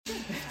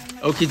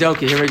Okie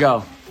dokie, here we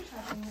go.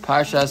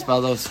 Parshas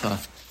Behaalosecha.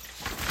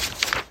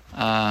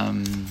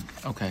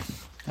 Okay.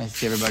 Nice to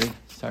see everybody.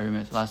 Sorry,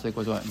 last week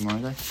was what?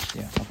 Memorial Day?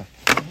 Yeah, okay.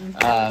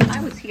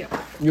 I was here.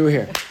 You were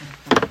here.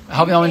 I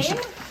hope no one...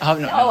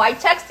 I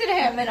texted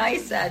him and I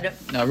said...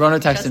 No, Rona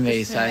texted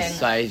me, so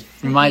I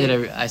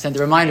reminded I sent a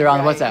reminder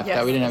on WhatsApp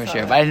that we didn't have a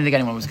share, but I didn't think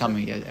anyone was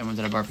coming yet. Everyone's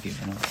at a barbecue.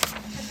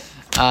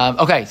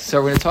 Okay, so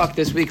we're going to talk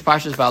this week,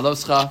 Parshas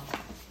Behaalosecha.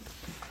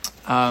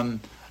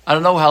 I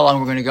don't know how long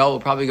we're going to go. We'll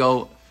probably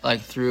go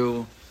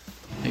through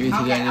maybe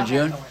to the end of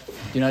June.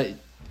 You know,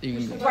 you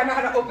can. Do I know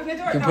how to open the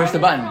door? You can push the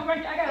button.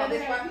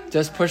 This button?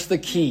 Just push the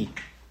key.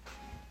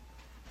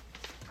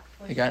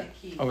 You got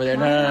it? Over there?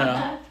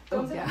 No.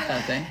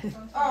 That thing.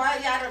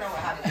 I don't know what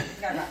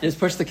happened. Just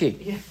push the key.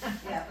 Yeah,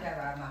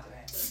 whatever. I'm not doing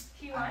it.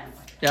 Key one.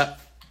 Yep.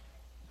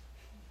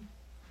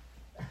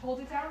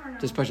 Hold it down or no?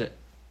 Just push it.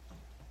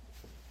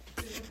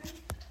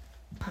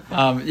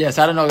 Yes,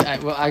 I don't know.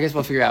 I guess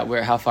we'll figure out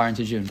how far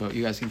into June, but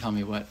you guys can tell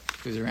me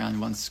who's around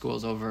once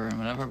school's over and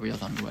whatever. But you'll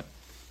tell me what.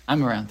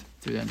 I'm around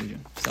through the end of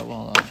June, so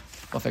we'll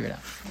figure it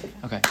out.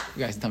 Okay,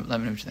 you guys let me know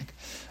what you think.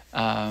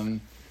 Hi.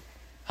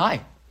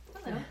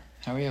 Hello.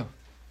 How are you?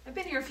 I've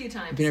been here a few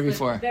times. You've been here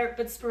before.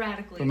 But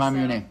sporadically. Remind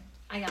me your name.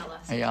 Ayala.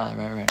 Ayala,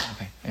 right.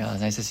 Okay, Ayala,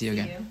 nice to see you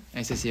again.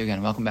 Nice to see you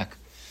again. Welcome back.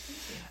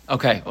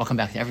 Okay, welcome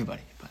back to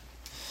everybody.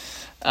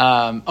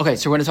 Okay,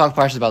 so we're going to talk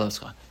Parshas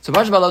Behaalosecha. So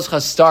Parshas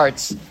Behaalosecha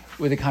starts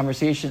with a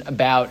conversation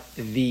about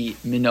the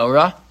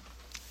menorah.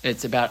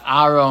 It's about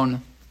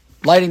Aaron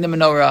lighting the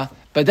menorah.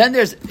 But then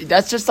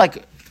that's just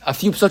like a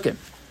few psukim.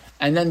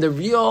 And then the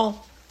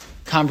real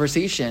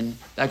conversation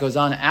that goes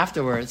on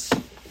afterwards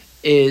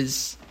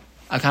is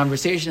a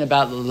conversation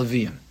about the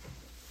Levium.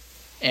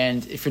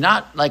 And if you're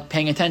not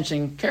paying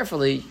attention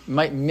carefully, you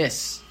might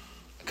miss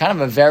kind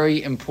of a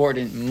very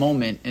important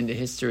moment in the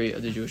history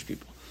of the Jewish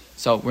people.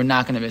 So we're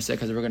not going to miss it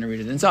because we're going to read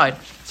it inside.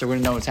 So we're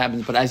going to know what's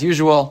happened. But as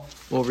usual,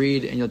 we'll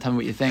read and you'll tell me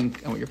what you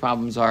think and what your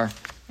problems are.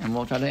 And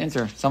we'll try to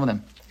answer some of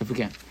them if we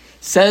can.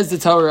 Says the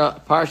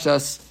Torah,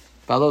 Parshas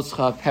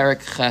Behaalosecha,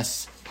 Perek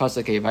Ches,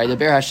 Pasuk Hey,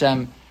 Vayidaber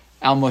Hashem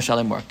al Moshe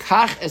lemor.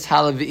 Kach es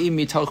halaviim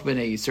mitoch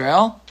b'nei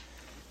Yisrael,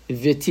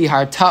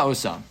 v'tiharta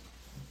osam.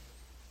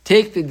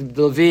 Take the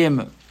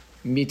Leviim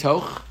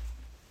mitoch.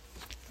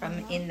 From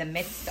in the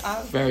midst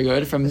of. Very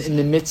good. From in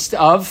the midst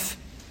of,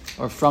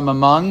 or from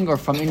among, or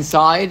from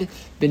inside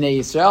b'nei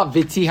Yisrael.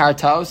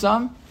 V'tiharta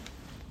osam.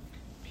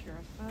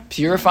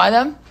 Purify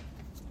them.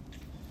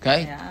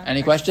 Okay. Yeah,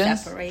 any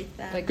questions? Separate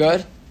them.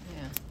 Good.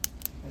 Yeah.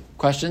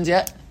 Questions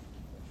yet?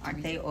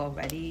 Aren't they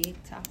already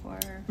tahor?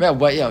 Yeah.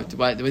 What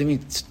do you mean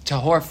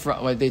tahor?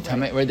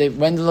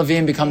 When the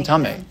Leviim become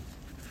tamei?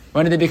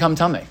 When did they become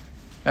tamei?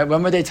 Right?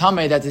 When were they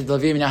tamei that the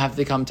Leviim now have to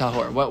become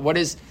tahor? What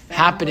is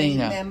happening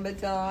now? Member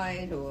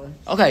died or...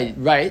 Okay,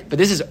 right. But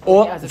this is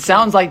all. It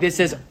sounds like this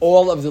is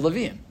all of the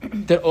Leviim.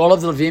 Did all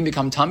of the Leviim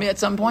become tamei at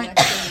some point?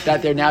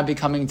 That they're now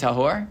becoming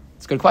tahor?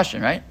 It's a good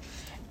question, right?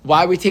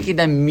 Why are we taking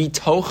them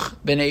mitoch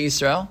b'nei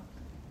Yisrael?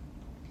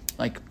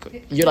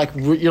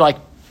 You're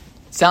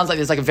sounds like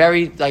there's a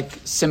very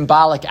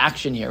symbolic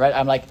action here, right?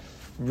 I'm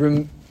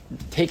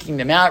taking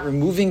them out,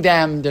 removing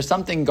them. There's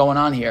something going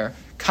on here.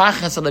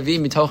 It's a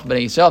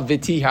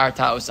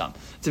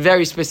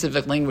very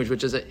specific language,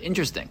 which is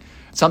interesting.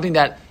 Something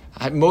that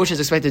Moshe is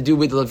expected to do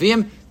with the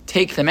Leviim,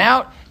 take them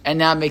out and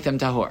now make them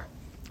tahor.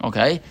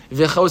 Okay? This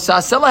is how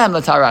you're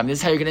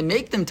going to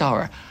make them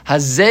tahor.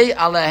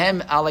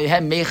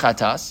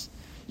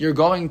 You're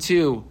going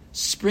to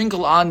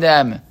sprinkle on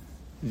them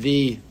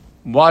the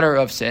water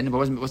of sin.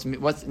 What's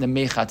the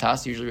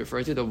mechatas usually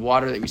referred to? The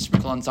water that we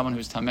sprinkle on someone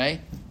who's tamei.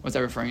 What's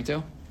that referring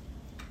to?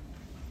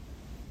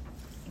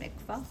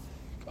 Mikvah.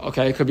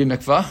 Okay, it could be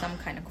mikvah. Some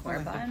kind of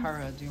korban.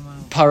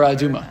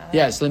 Paraduma.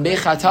 Yes, the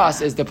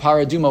mechatas is the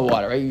paraduma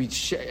water. Right?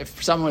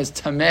 If someone is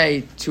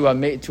tamei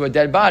to a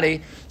dead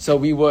body, so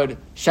we would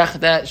shech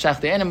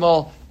the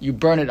animal. You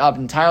burn it up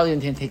entirely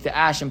and then take the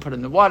ash and put it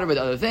in the water with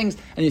other things,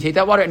 and you take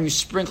that water and you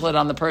sprinkle it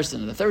on the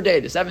person on the third day,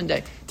 the seventh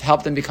day, to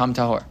help them become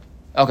tahor.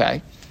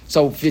 Okay,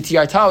 so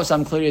v'tiyar taos,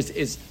 I'm clear,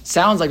 is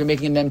sounds like we're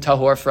making them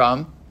tahor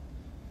from,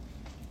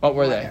 what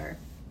were water.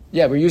 They?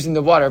 Yeah, we're using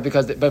the water but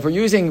if we're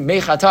using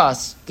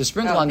mechatas to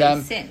sprinkle on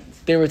them, sinned.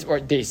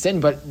 They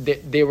sinned, but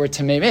they were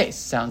tamei meis.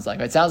 Sounds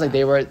like it sounds like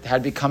they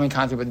had become in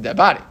contact with the dead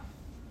body.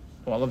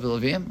 All of the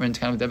Levium were in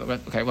contact with dead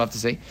body. Okay, we'll have to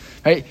see.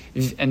 Right,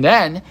 and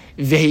then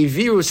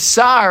vehiviru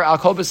sar al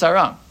kol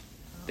b'saram.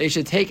 They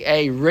should take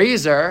a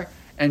razor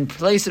and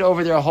place it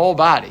over their whole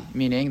body,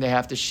 meaning they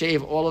have to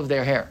shave all of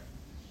their hair.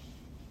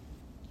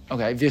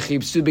 Okay, and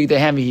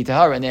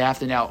they have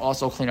to now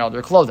also clean all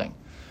their clothing.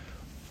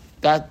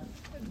 That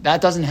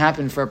doesn't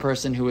happen for a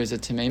person who is a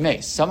tamei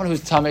meis. Someone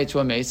who's tamei to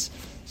a meis,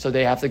 so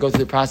they have to go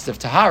through the process of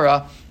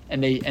tahara,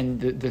 and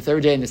the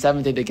third day and the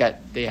seventh day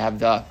they have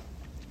the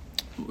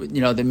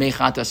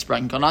mechata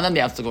sprinkled on them.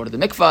 They have to go to the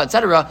mikvah,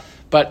 etc.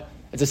 But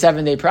it's a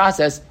 7-day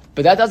process.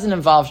 But that doesn't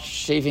involve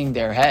shaving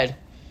their head,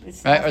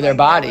 right, or their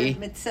body.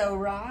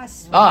 Mitzorah.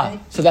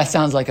 So that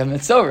sounds like a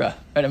mitzorah.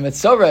 Right? A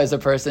mitzorah is a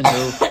person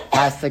who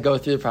has to go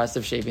through the process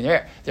of shaving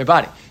their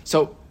body.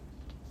 So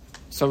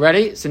So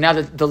ready? So now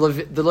the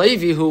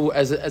Levi, who,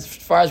 as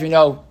far as we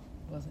know,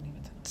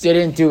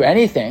 didn't do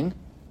anything,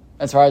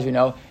 as far as we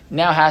know,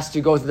 now has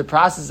to go through the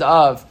process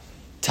of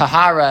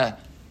tahara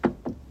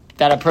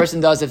that a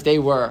person does if they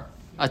were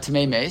a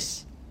tamei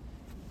mace,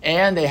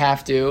 and they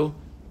have to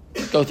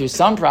go through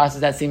some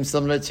process that seems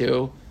similar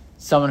to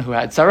someone who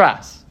had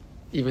saras,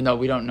 even though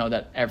we don't know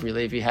that every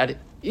Levi had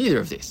either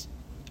of these.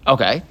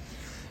 Okay.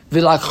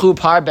 V'lakchu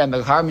par ben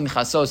bakar min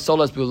chasos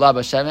solos b'ula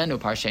b'shemen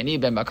u'par sheni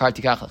ben bakar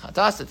tikach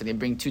l'chatas. If they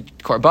bring 2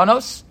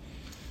 korbanos,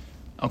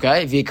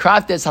 okay.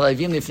 V'yikraftes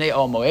halavim lifnei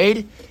ol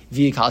moed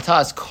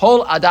v'yikaltas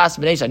kol adas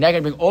b'nei Yisrael. Now you're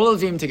going to bring all of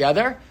them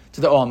together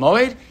to the ol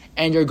moed,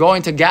 and you're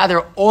going to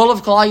gather all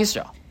of Klal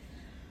Yisrael.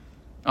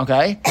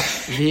 Okay.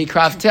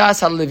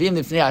 V'yikraftes halavim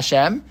lifnei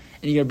Hashem.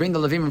 And you're going to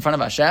bring the Levim in front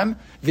of Hashem.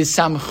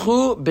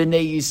 V'samchu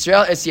b'nei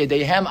Yisrael es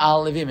yedehem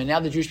al Levim. And now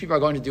the Jewish people are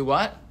going to do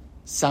what?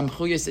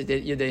 Samchu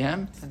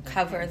yedehem?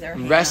 Cover their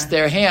hands. Rest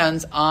their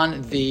hands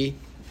on the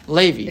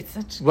Levi.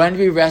 When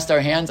we rest our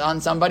hands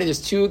on somebody,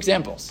 there's 2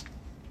 examples.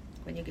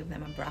 When you give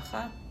them a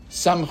bracha.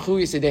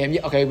 Samchu yedehem.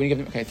 Yeah, okay, when you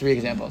give them, 3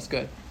 examples.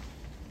 Good.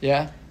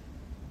 Yeah?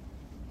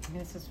 I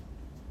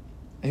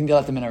think they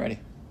let them in already.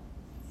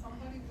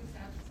 Somebody was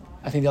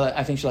outside.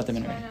 I think she let them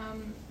in already.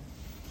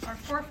 When our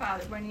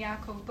forefather, when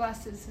Yaakov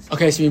blesses his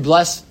Okay, so we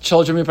bless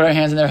children, we put our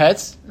hands on their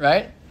heads,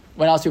 right?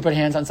 When else do we put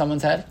hands on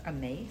someone's head? A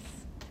mace.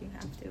 You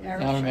have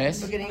to. A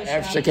mace. Beginning of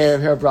Erev Shabbos. Shekeh,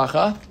 Erev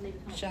Bracha.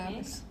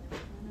 Shabbos.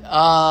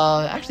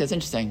 Actually, that's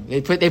interesting.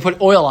 They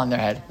put oil on their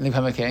head and they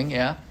become a king.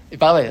 Yeah.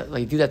 By the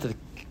way, they do that to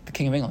the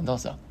King of England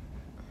also.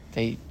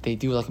 They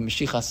do like a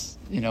meshichas,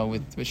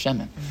 with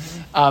shemen.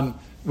 Mm-hmm.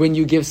 When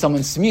you give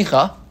someone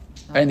smicha,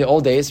 right, in the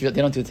old days, they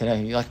don't do it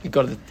today. You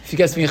go to if you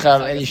get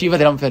smicha in yeshiva,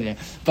 they don't put it in.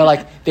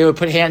 But they would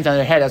put hands on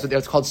their head. That's what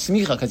it's called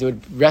smicha, because they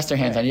would rest their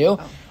hands on you.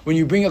 Oh. When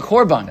you bring a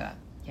korban,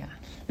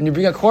 When you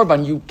bring a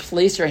korban, you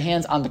place your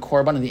hands on the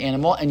korban of the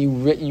animal, and you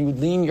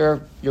lean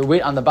your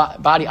weight on the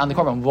body on the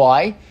korban.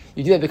 Why?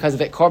 You do that because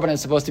the korban is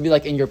supposed to be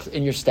like in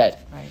your stead.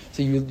 Right.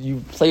 So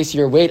you place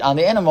your weight on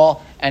the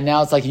animal, and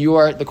now it's like the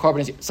korban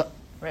is.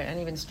 Right,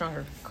 and even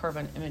stronger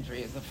korban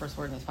imagery is the first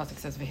word in this pasuk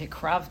says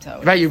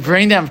v'hikravto. Right, you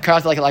bring them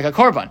like a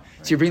korban. Right.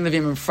 So you bring the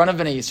Levim in front of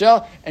Bnei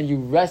Yisrael, and you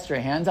rest your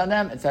hands on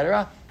them,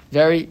 etc.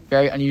 Very,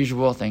 very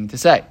unusual thing to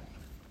say.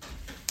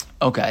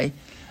 Okay.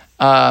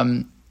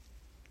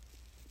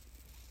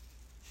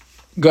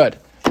 Good.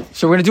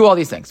 So we're going to do all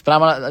these things, but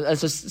let's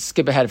just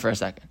skip ahead for a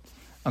second.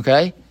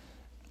 Okay?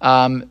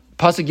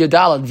 Pasuk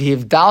Yodalad,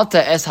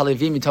 v'hivdalta es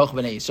halevim mitoch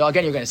b'nei Yisrael.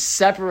 Again, you're going to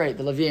separate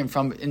the Levim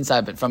from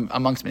inside, but from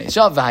amongst b'nei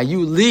Yisrael.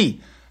 V'hayu li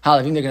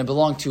halevim, they're going to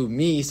belong to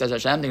me, says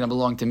Hashem. They're going to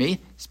belong to me,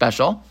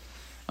 special.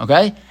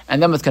 Okay?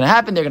 And then what's going to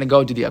happen? They're going to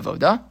go do the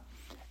avoda.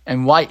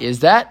 And why is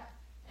that?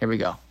 Here we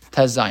go.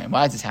 Tez Zayin.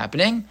 Why is this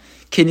happening?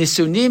 Ki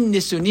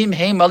nisunim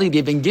hey mali.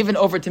 They've been given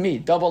over to me.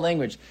 Double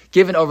language.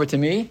 Given over to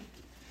me.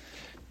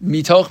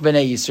 Mitoch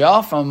b'nei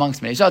Yisrael, from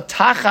amongst b'nei Yisrael.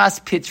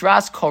 Tachas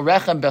pitras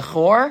korechem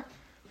bechor.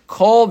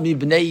 Kol mi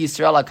b'nei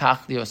Yisrael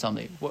akach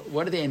liosamli.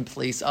 What are they in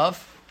place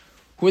of?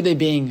 Who are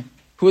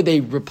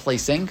they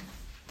replacing?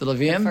 The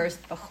Levium? The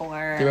first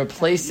Bechor. They're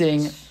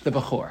replacing the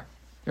Bechor.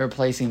 They're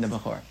replacing the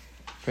Bechor.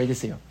 Great to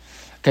see you.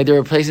 Okay, they're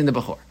replacing the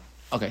Bechor.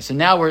 Okay, so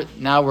now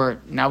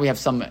we have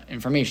some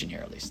information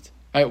here at least.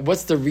 All right,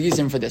 what's the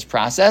reason for this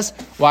process?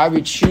 Why are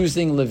we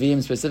choosing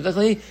Levium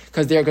specifically?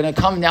 Because they're going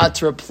to come now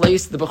to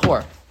replace the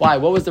Bechor. Why?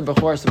 What was the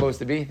Bechor supposed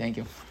to be? Thank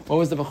you. What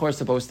was the Bechor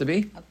supposed to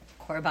be?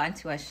 Korban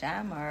to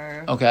Hashem,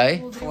 or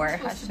okay, for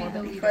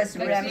Hashem, because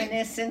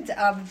reminiscent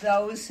of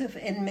those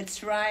in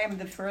Mitzrayim,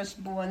 the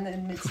firstborn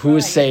in Mitzrayim, who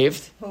was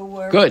saved, who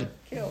were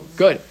killed.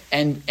 Good,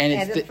 and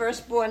it's the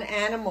firstborn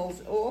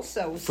animals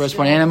also.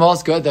 Firstborn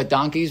animals, good. The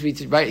donkeys,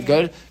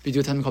 good. We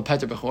do something called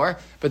Peter Bechor,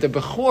 but the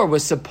Bechor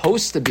was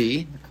supposed to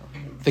be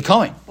the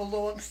Kohen.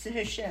 Belongs to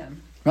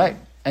Hashem, right?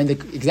 And the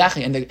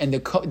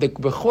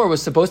Bechor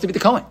was supposed to be the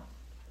Kohen.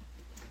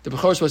 The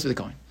Bechor was supposed to be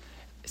the Kohen.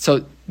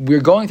 So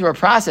we're going through a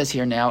process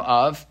here now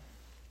of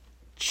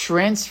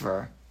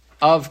transfer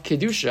of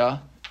Kedusha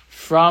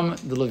from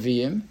the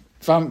Levium,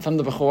 from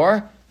the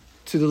Bechor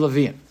to the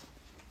Levium.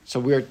 So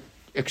we're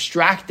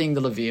extracting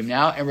the Levium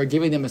now, and we're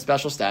giving them a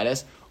special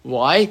status.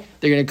 Why?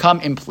 They're going to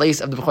come in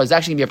place of the Bechor. There's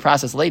actually going to be a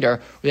process later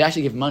where they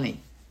actually give money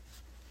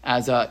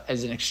as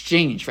an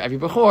exchange for every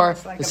Bechor.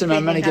 It's like the same amount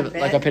of money, give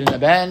like a pit in a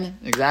ben,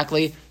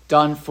 exactly,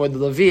 done for the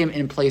Levium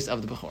in place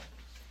of the Bechor.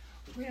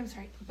 Wait, I'm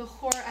sorry.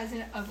 Bechor as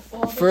in of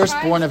all the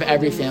Firstborn tribes, of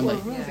every or family.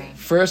 Reuven?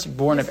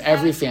 Firstborn of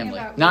every family.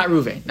 Not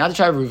Reuven. Not the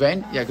tribe of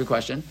Reuven. Yeah, good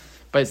question.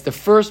 But it's the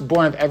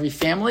firstborn of every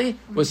family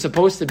was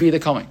supposed to be the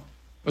Kohen.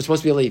 Was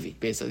supposed to be a Levi,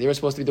 basically. They were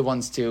supposed to be the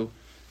ones to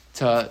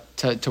work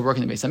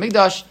in the Beis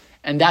HaMikdash,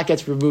 and that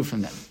gets removed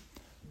from them.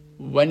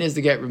 When does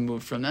it get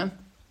removed from them?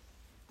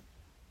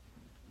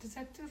 Does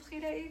that do with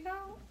Chita Egel?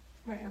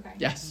 Right, okay.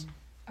 Yes.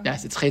 Okay.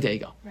 Yes, it's Cheta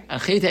Egel. Right.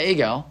 And Cheta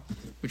Egel,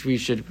 which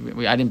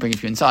I didn't bring it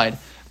for you inside,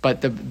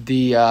 but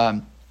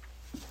we're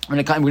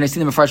going to see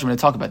them first. We're going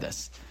to talk about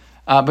this.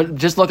 But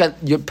just look at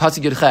your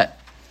Pasuk Yudchet.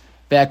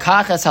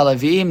 Be'akachas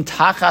halavim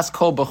tachas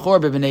kol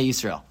bechor b'bnei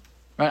Yisrael.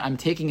 Right? I'm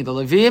taking the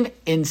Levim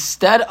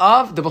instead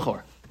of the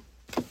Bechor.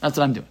 That's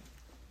what I'm doing.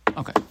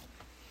 Okay.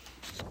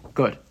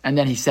 Good. And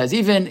then he says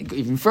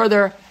even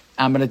further,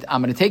 I'm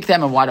gonna take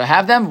them, and why do I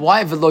have them?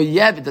 Why the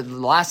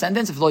last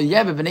sentence? B'nei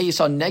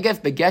Yisrael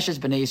negev begeshes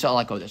b'nei Yisrael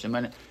al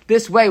kodesh.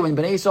 This way, when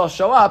b'nei Yisrael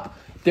show up,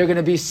 they're going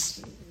to be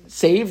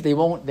saved. They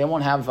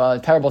won't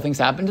have terrible things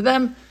happen to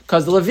them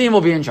because the Levim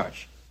will be in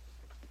charge.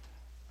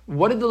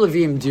 What did the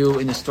Levim do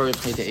in the story of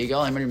Chet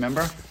Egel? Anybody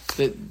remember?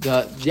 The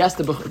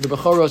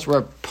Bechoros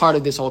were part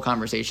of this whole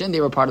conversation.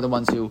 They were part of the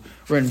ones who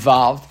were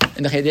involved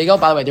in the Chet Egel.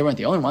 By the way, they weren't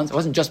the only ones. It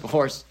wasn't just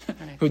Bechors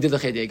who did the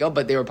Chet Egel,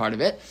 but they were part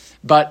of it.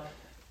 But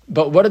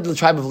what did the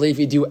tribe of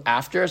Levi do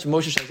after? So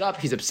Moshe shows up.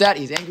 He's upset.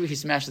 He's angry. He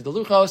smashes the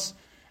luchos,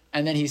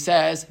 and then he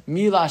says,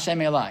 "Mi la Hashem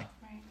Elai."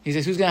 He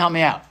says, "Who's going to help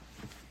me out?"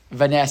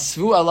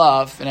 V'nesvu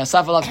alav,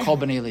 v'nesaf alav kol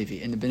b'nei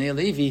Levi. And the b'nei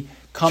Levi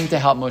come to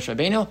help Moshe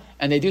Rabbeinu,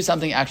 and they do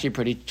something actually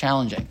pretty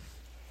challenging,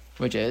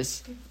 which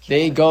is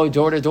they go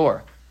door to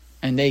door,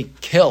 and they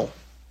kill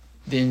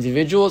the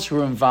individuals who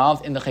were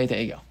involved in the Chet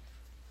Egel.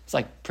 It's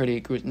like pretty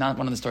gruesome. Not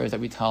one of the stories that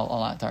we tell a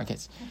lot to our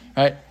kids,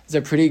 right? It's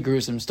a pretty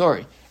gruesome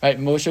story, right?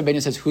 Moshe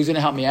Rabbeinu says, "Who's going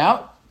to help me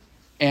out?"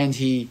 And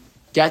he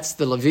gets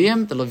the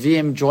Levim. The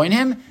Levim join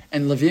him,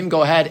 and the Levim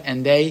go ahead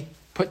and they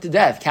put to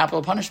death,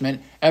 capital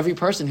punishment, every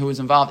person who was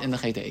involved in the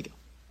Chet Egel.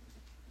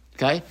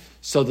 Okay,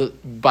 so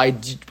by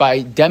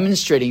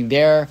demonstrating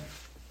their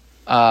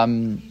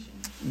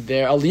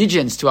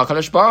allegiance to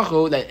HaKadosh Baruch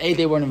Hu, that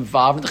they weren't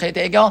involved in the Chet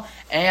Egel,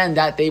 and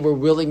that they were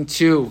willing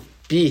to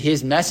be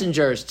his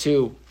messengers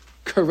to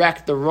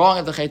correct the wrong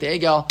of the Chet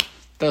Egel,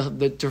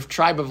 the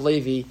tribe of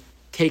Levi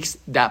takes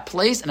that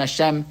place, and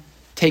Hashem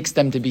takes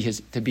them to be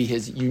his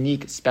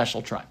unique,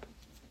 special tribe.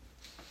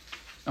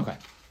 Okay.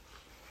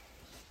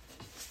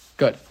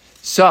 Good.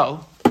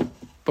 So,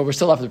 but we're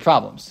still left with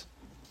problems.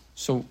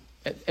 So,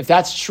 if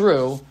that's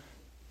true,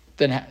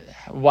 then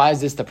why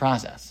is this the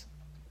process?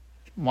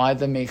 Why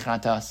the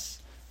mechatas?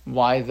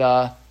 Why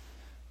the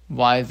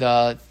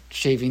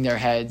shaving their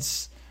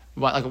heads?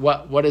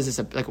 What is this?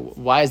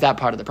 Why is that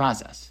part of the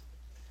process?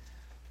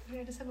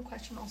 I just have a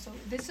question also.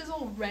 This is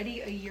already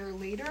a year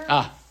later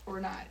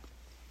or not?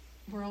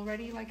 We're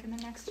already in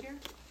the next year?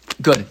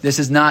 Good. This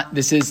is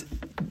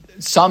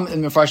some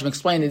in the Mefarshim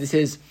explain that this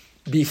is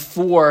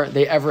before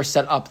they ever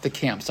set up the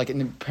camps. Like in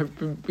the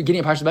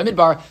beginning of Parshat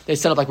Bamidbar, they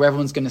set up where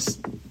everyone's going to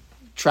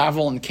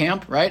travel and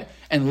camp, right?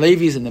 And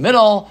Levi's in the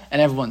middle, and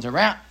everyone's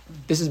around.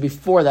 This is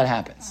before that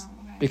happens.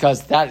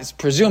 Because that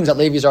presumes that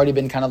Levi's already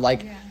been kind of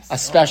a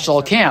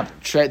special camp.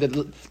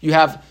 You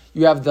have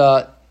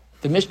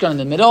the Mishkan in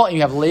the middle, and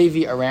you have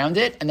Levi around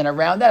it, and then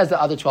around that is the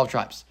other 12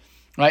 tribes,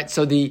 right?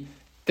 So the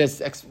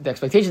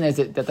expectation is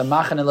that the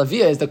Machane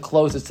Levi is the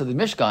closest to the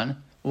Mishkan.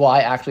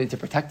 Why? Actually, to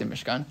protect the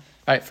Mishkan,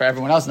 right? For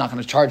everyone else, not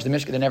going to charge the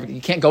Mishkan.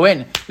 You can't go in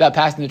without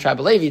passing the tribe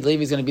of Levi.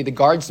 Levi is going to be the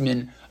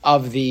guardsman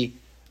of the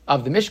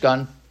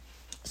Mishkan.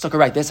 So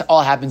correct. This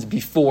all happens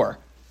before.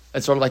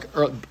 It's sort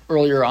of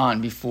earlier on.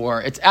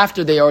 Before it's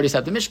after they already set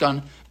up the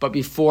Mishkan, but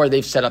before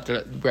they've set up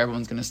where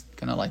everyone's going to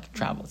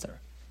travel, etc.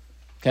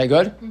 Okay,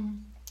 good. Mm-hmm.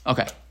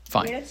 Okay,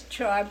 fine. Where does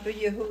tribe of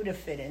Yehuda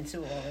fit into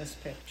all this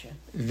picture?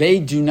 They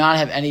do not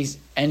have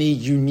any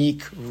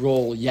unique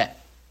role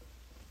yet.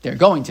 They're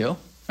going to,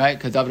 right?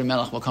 Because David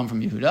Melech will come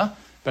from Yehuda.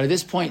 But at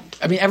this point,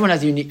 everyone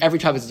has every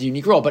tribe has a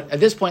unique role. But at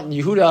this point,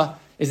 Yehuda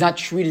is not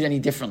treated any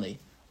differently.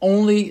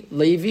 Only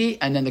Levi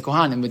and then the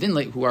Kohanim within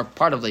who are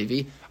part of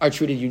Levi are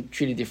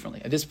treated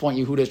differently. At this point,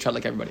 Yehuda is treated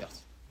like everybody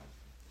else.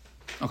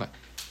 Okay,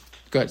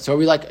 good. So are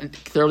we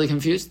thoroughly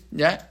confused?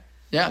 Yeah,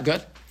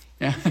 good.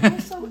 Yeah.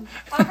 So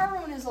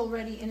Aharon is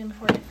already an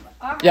important.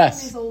 Aharon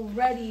yes. is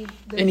already.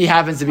 And he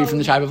happens to be from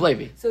the tribe of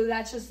Levi. So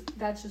that's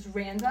just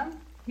random.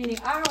 Meaning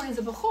Aaron is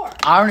a Bechor.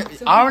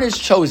 Aaron is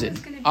chosen.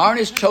 Aaron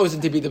is chosen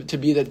to be the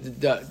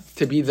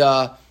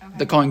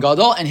Kohen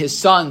Gadol, and his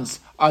sons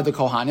are the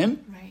Kohanim.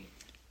 Right.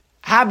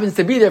 Happens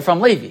to be there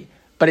from Levi,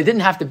 but it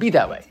didn't have to be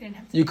that way.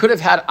 You could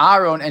have had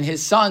Aaron and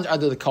his sons are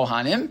the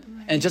Kohanim,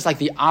 and just like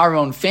the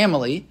Aaron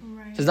family,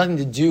 it has nothing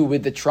to do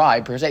with the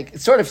tribe per se.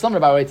 It's sort of similar,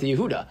 by the way, to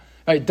Yehuda.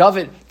 Right,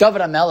 David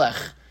HaMelech,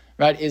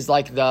 right, is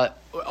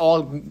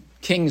all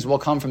kings will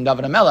come from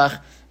David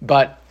HaMelech,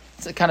 but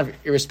it's kind of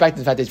irrespective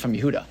of the fact that it's from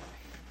Yehuda,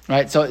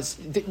 right? So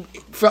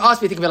for us,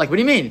 we think of it what do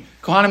you mean?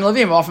 Kohanim and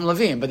Levim are all from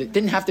Levim, but it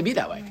didn't have to be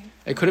that way. Right.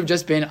 It could have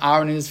just been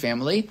Aaron and his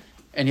family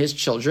and his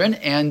children,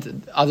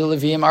 and other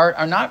Levim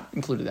are not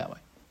included that way.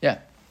 Yeah,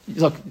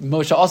 look,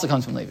 Moshe also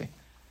comes from Levi,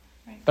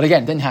 but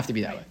again, it didn't have to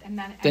be that way.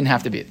 Didn't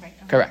have to be. Right, okay.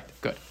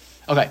 Correct. Good.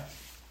 Okay,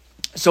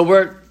 so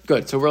we're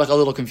good. So we're a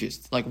little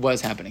confused, what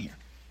is happening here,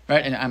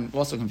 right? And I'm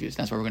also confused.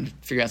 That's why we're going to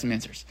figure out some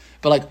answers.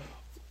 But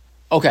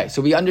okay,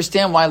 so we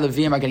understand why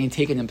Levim are getting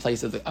taken in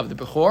place of the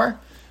Bechor,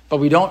 but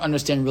we don't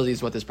understand really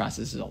what this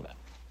process is all about.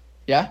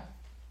 Yeah?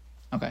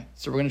 Okay,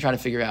 so we're going to try to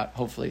figure out,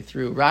 hopefully,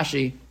 through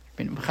Rashi,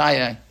 Ben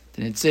Bechaya,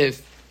 the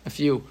Nitziv, a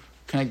few,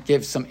 kind of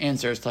give some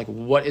answers to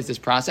what is this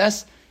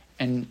process,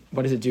 and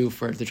what does it do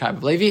for the tribe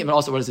of Levi, but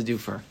also what does it do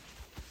for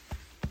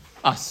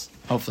us,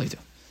 hopefully, too.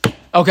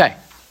 Okay,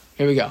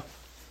 here we go.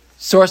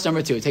 Source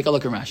number 2. Take a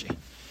look at Rashi.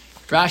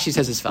 Rashi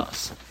says as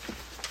follows.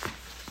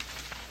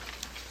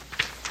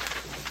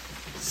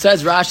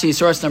 Says Rashi,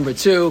 source number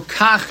 2,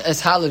 Kach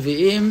es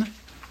ha-leviim,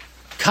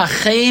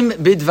 kachem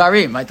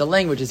bidvarim. Right, the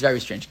language is very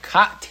strange.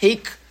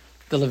 Take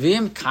the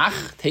Leviim,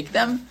 kach, take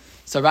them.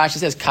 So Rashi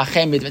says,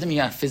 kachem bidvarim,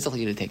 you're not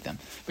physically going to take them.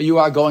 But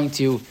you're going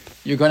to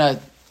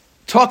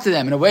talk to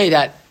them in a way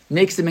that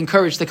makes them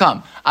encouraged to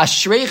come.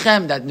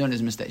 Ashreichem, that note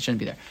is a mistake, shouldn't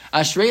be there.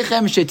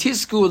 Ashreichem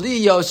shetisku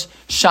liyos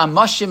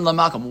shamashim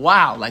lamakom.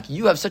 Wow, like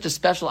you have such a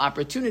special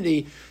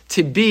opportunity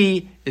to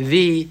be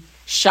the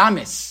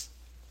shamis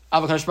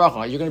of HaKadosh Baruch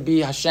Hu. You're going to be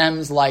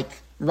Hashem's like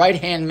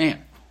right-hand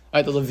man,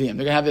 right? The Leviim. They're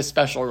going to have this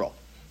special role.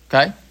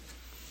 Okay?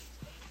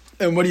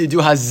 And what do?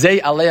 Hazei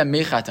alei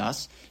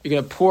mechatas.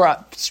 You're going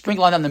to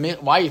sprinkle on them the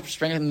mech. Why are you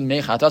sprinkling the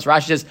mechatas?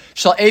 Rashi says,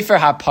 shal efer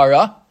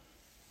hapara.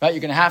 Right?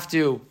 You're going to have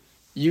to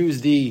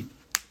use the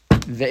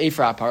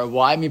efer hapara.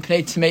 Why?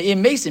 Mipnei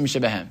tmeim mesim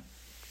shebehem.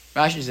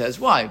 Rashi says,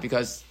 why?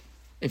 Because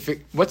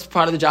what's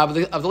part of the job of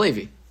the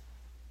Levi?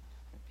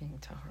 Being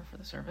tahor for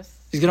the service.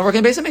 He's going to work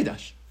in the Beis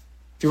HaMikdash.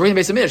 If you're working in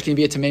the Beis HaMikdash, can you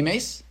be a tamei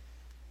mace?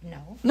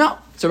 No.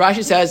 So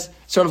Rashi says,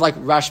 sort of like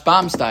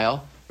Rashbam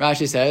style,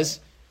 Rashi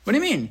says, what do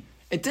you mean?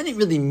 It didn't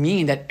really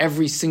mean that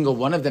every single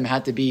one of them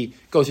had to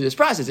go through this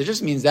process. It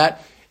just means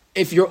that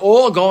if you're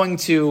all going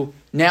to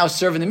now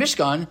serve in the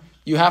Mishkan,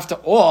 you have to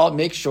all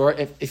make sure,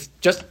 if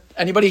just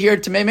anybody here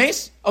tamei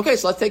mace? Okay,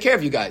 so let's take care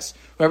of you guys.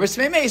 Whoever's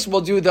tamei mace will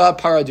do the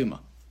paraduma.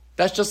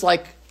 That's just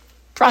like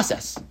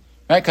process,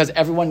 right? Because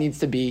everyone needs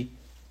to be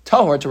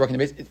tahor to work in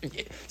the base.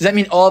 Does that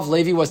mean all of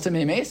Levi was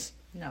tamei mace?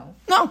 No.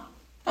 No, not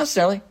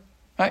necessarily.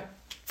 Right?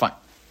 Fine.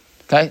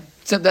 Okay?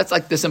 So that's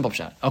like the simple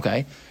shot.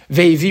 Okay.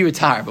 Ve'vi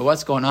retire. But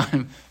what's going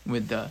on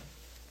with the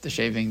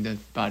shaving the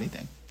body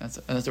thing?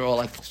 Unless they're all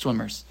like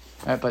swimmers.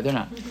 Right? But they're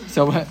not.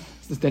 So they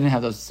didn't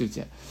have those suits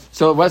yet.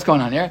 So what's going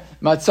on here?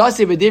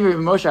 Matzasi b'divrei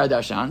Moshe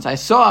Adashan. So I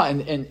saw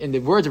in the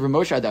words of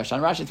Moshe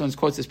Adashan, Rashi once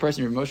quotes this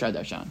person, Moshe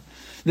Adashan.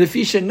 The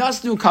fisha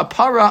nasnu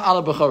kapara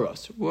ala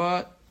b'choros.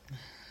 What?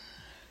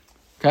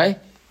 Okay?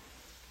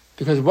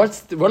 Because what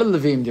are the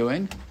Levim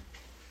doing?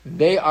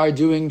 They are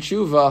doing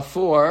tshuva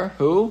for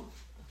who?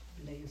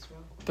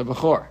 The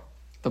Bechor.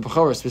 The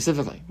Bechorah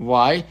specifically.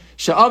 Why?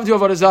 Sha'avdu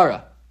avodah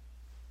zara.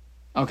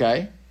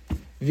 Okay.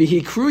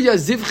 V'hikruya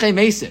zivchei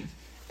mesim.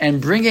 And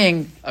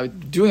doing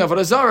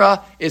avodah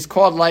zara is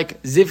called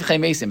like zivchei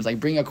mesim. It's like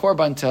bringing a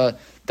korban to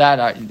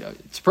that.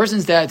 It's a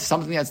person's dead, to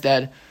something that's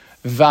dead.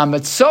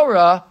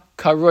 V'amitzora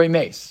karoi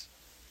meis.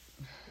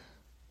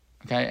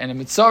 Okay. And a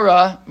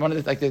mitzora, one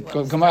of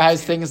the Gemara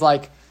has things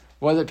like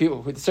whether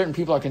certain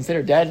people are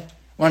considered dead.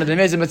 One of them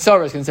is a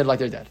mitzvah is considered like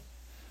they're dead.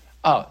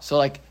 Oh, so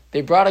like they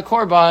brought a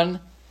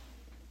korban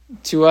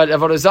to an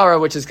avodah zarah,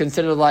 which is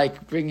considered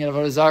like bringing an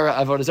avodah zarah.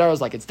 Avodah zarah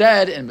is like it's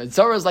dead, and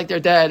mitzvah is like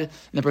they're dead, and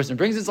the person who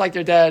brings it's like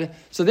they're dead.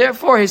 So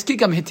therefore, his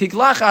kikam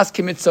hitiklachas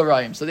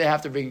kimitzorayim. So they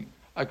have to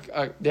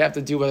they have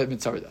to do what a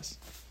mitzvah does.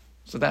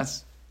 So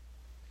that's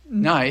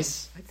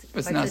nice, but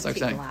it's not so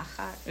exciting.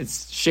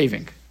 It's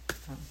shaving,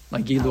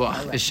 like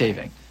giluach is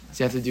shaving.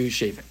 So you have to do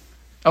shaving.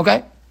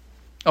 Okay.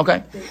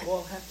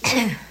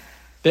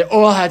 They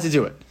all had to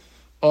do it.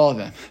 All of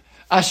them.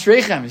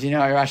 Ashreichem, as you know,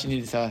 Rashi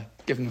needed to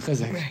give them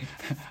chizuk. Right.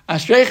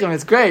 Ashreichem,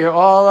 it's great. You're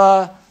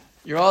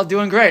all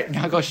doing great.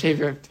 Now go shave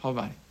your whole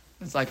body.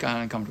 It's like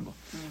uncomfortable.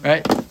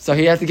 Right? So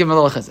he has to give him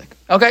a little chizuk.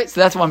 Okay, so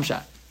that's one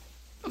shot.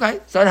 Okay,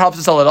 so that helps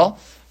us a little,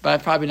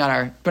 but probably not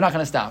we're not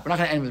going to stop. We're not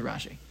going to end with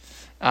Rashi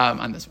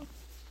on this one.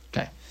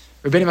 Okay.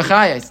 Rabbeinu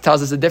Machaya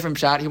tells us a different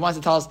shot. He wants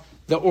to tell us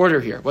the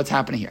order here. What's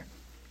happening here?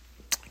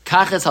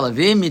 Kachas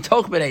halavim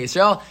mitoch b'nei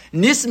Yisrael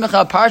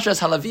nismecha parshas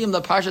halavim la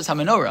parshas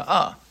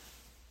hamenorah.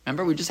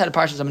 Remember, we just had a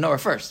parshas hamenorah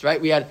first,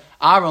 right? We had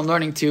Aaron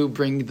learning to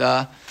light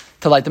the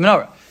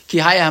menorah. Ki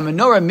haya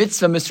hamenorah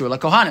mitzvah misur la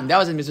kohanim. That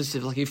was a mitzvah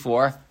specifically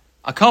for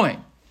a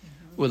kohen.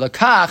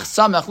 Ulakach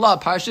samech la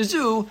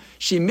parshazu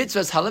she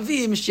mitzvahs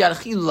halavim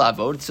shiarchilu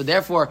lavod. So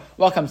therefore,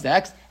 what comes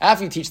next?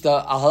 After you teach the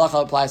halacha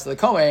that applies to the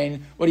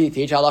kohen, what do you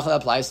teach? Halacha that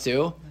applies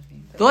to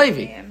the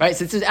Levi, right?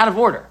 So it's out of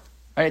order,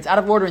 right? It's out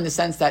of order in the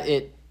sense that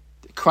it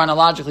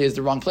chronologically is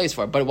the wrong place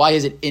for it. But why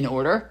is it in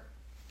order?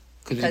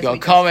 Because we go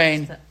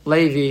Kohen,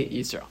 Levi,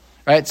 Yisrael.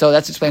 Right? So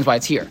that explains why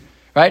it's here.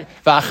 Right?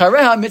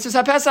 V'achareha mitzvah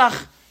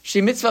ha-Pesach.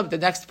 She mitzvah, the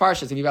next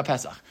parsha is going to be about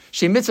Pesach.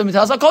 She mitzvah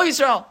mitzvah ha-Kol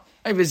Yisrael.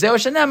 V'zeu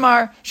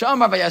shenemar,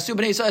 she'amar v'yasu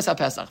b'nei Yisrael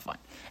ha-Pesach. Fine.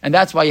 And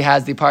that's why he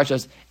has the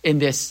parshas in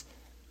this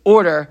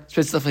order,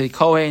 specifically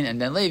Kohen,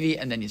 and then Levi,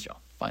 and then Yisrael.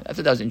 Fine. I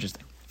thought that was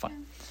interesting.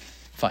 Fine.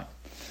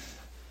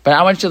 But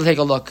I want you to take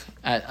a look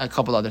at a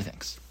couple other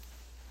things.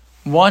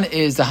 One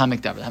is the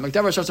Hamikdavar. The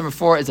Hamikdavar, source number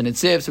 4, is an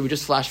Netziv, so we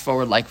just flash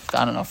forward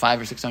 500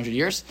 or 600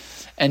 years.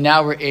 And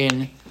now we're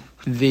in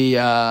the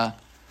Hamikdavar,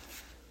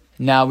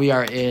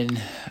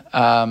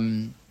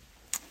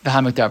 the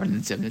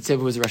Netziv. Netziv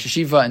was a Rosh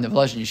Yeshiva in the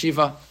Volozhin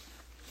Yeshiva,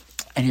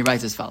 and he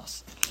writes as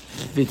follows.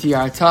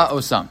 V'tiarta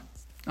osam.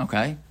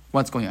 Okay,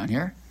 what's going on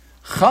here?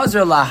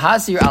 Chazar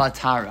lahasir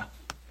alatara.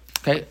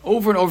 Okay,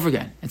 over and over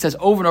again. It says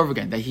over and over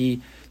again that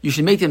you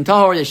should make them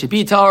tahor, they should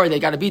be tahor, they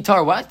got to be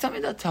tahor. Why tell me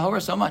that tahor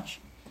so much?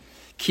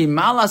 Ki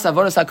malas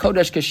avodas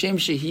hakodesh kashem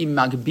shehi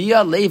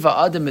magbia leva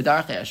adam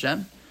medarchei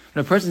Hashem.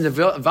 when a person is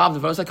involved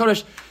in Behaalosecha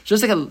Kodesh,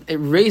 just like it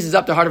raises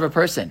up the heart of a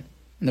person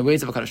in the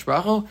ways of a Kadosh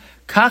Baruch Hu,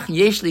 kach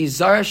yesh li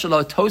zara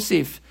shelo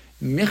tosif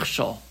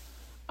michshol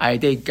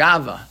ayidei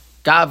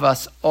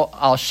gavas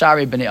al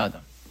shari b'nei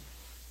adam.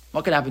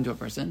 What could happen to a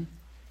person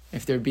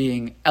if they're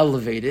being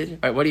elevated?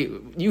 Right? What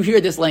do you hear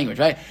this language,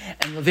 right?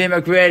 And Levim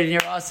are great, and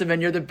you're awesome,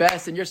 and you're the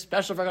best, and you're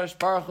special for Kadosh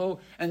Baruch Hu,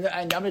 and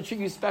I'm going to treat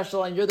you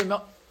special, and you're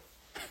the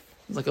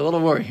It's like a little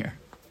worry here,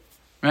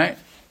 right?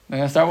 They're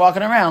going to start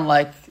walking around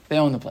like they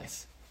own the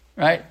place,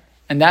 right?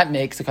 And that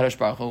makes the Kadosh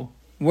Baruch Hu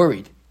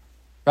worried,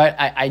 right?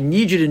 I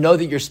need you to know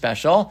that you're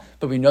special,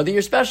 but we know that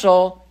you're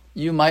special,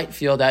 you might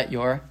feel that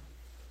you're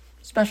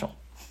special,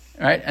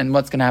 right? And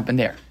what's going to happen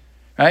there,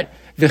 right?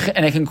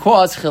 And it can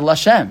cause chil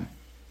Hashem.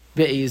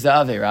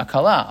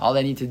 All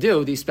they need to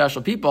do, these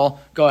special people,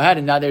 go ahead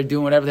and now they're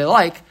doing whatever they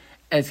like,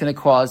 and it's going to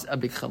cause a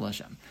big chil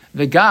Hashem.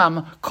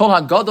 V'gam kol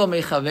hagadol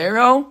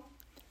mechavero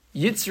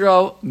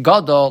yitzro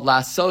gadol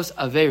lasos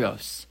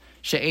averos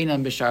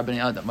she'enam b'shar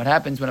b'nei adam. What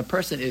happens when a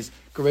person is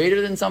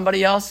greater than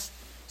somebody else?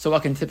 So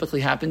what can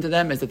typically happen to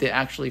them is that they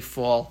actually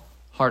fall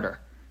harder,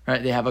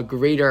 right? They have a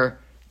greater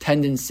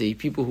tendency.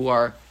 People who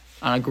are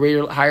on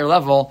a higher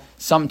level,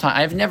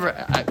 sometimes,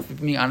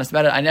 being honest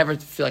about it, I never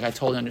feel like I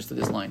totally understood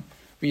this line.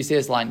 But you say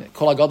this line,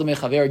 Kol hagadol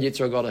mechaver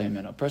yitzro gadol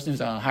himenu. A person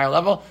who's on a higher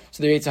level,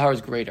 so their Yitzhar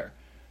is greater.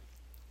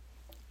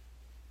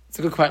 It's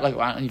a good question.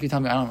 Like, you can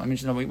tell me, I'm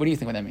interested to know, what do you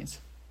think what that means?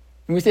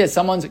 When we say that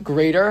someone's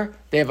greater,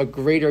 they have a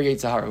greater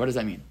Yitzhar. What does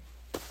that mean?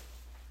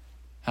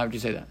 How would you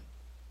say that?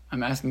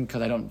 I'm asking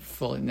because I don't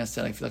fully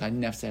necessarily feel like I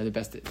necessarily have the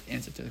best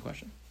answer to the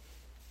question.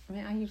 I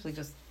mean, I usually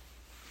just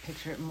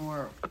picture it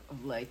more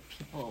of like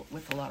people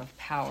with a lot of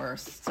power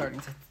starting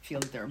to feel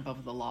that they're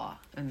above the law,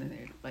 and then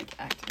they like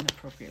act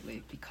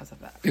inappropriately because of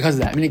that. Because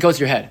of that. I mean, it goes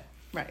to your head.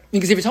 Right.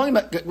 Because if you're talking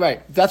about,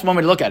 right, that's one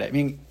way to look at it. I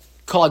mean,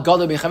 kol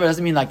hagadol mechaver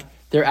doesn't mean like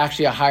they're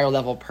actually a higher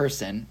level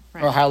person,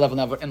 right, or a higher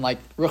level in like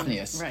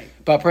ruchnius. Right.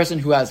 But a person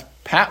who has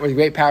with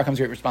great power comes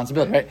great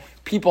responsibility, right?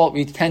 People,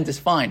 we tend to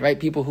find, right,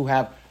 people who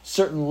have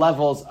certain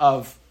levels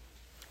of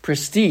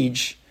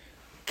prestige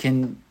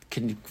can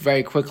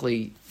very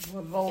quickly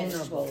We're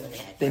vulnerable.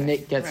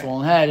 Get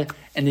swollen head,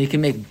 and they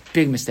can make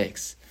big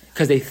mistakes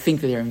because they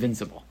think that they're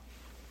invincible,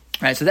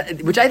 right? So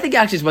that, which I think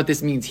actually is what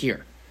this means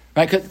here,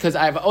 right? Because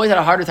I've always had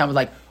a harder time with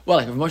like, well,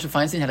 like if Moshe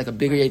Feinstein had like a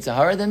bigger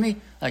Yetzirah than me,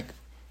 like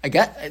I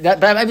get that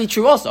might be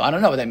true also. I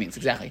don't know what that means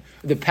exactly.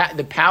 The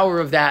power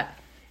of that,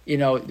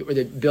 or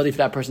the ability for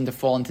that person to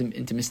fall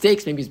into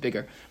mistakes maybe is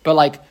bigger, but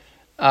like.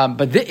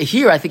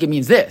 Here, I think it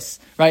means this,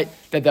 right?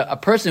 That a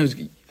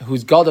person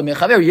who's gadol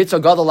mechaver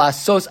yitzor gadol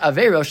lasos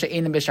avero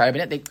she'enam b'shar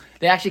b'nei,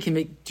 they actually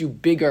can do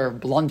bigger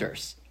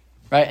blunders,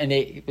 right? And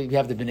we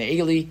have the Bnei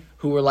Eli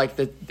who were like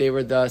they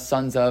were the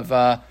sons of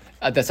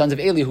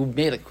Eli who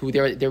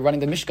they're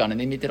running the Mishkan, and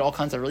they did all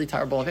kinds of really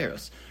terrible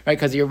averos, right?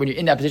 Because when you're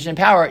in that position of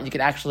power, it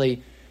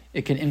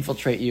can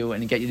infiltrate you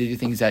and get you to do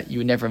things that you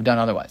would never have done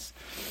otherwise.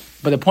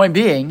 But the point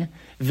being,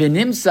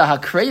 v'nimsa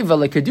hakreva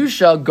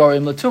lekedusha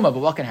gorim latuma. But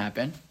what can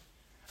happen?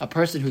 A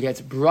person who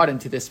gets brought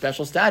into this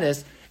special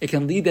status, it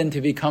can lead them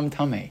to become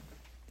tamei.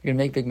 They're going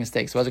to make big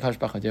mistakes. What does the Kadosh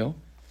Baruch Hu do?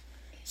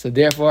 So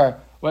therefore,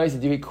 what does he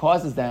do? He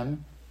causes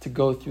them to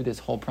go through this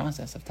whole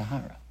process of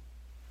tahara.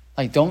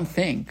 Like, don't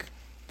think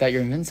that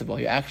you're invincible.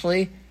 You're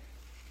actually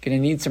going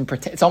to need some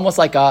protection. It's almost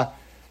like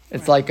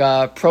like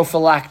a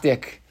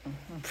prophylactic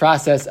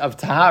process of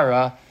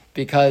tahara,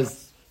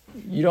 because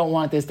you don't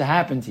want this to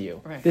happen to you.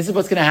 Right. This is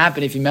what's going to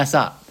happen if you mess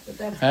up. But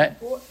that's right?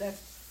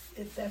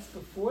 If that's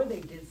before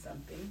they did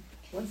something.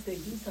 Once they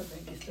do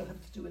something, they still have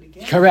to do it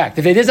again. Correct.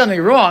 If they did something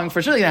wrong, for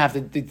sure they're going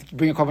to have to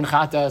bring a korban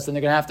chatas, and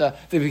they're going to have to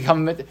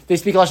they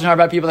speak lashon hara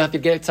about people that have to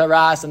get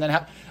tzaras, and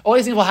then all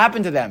these things will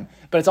happen to them.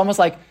 But it's almost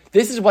like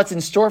this is what's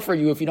in store for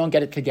you if you don't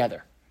get it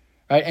together,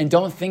 right? And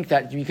don't think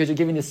that because you're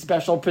giving this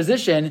special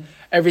position,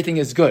 everything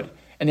is good.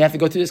 And they have to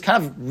go through this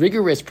kind of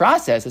rigorous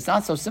process. It's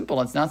not so simple.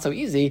 It's not so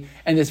easy,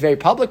 and this very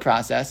public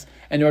process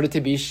in order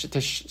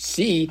to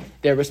see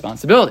their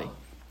responsibility,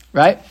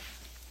 right?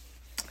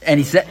 And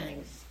he said.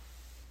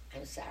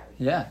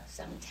 Yeah.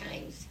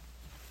 Sometimes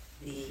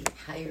the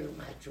higher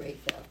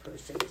madrega a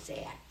person is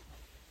at,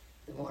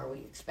 the more we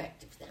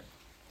expect of them.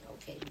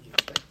 Okay, we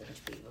expect them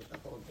to be able to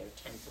hold their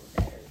temper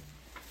better,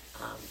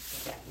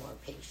 to have more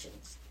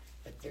patience.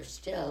 But if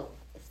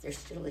they're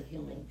still a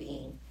human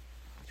being,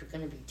 there are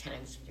going to be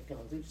times when they're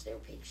going to lose their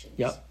patience.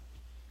 Yep.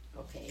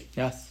 Okay.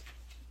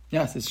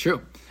 Yes, it's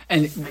true.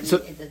 And so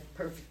the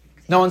perfect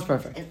example. No one's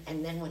perfect.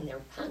 And then when they're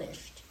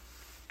punished,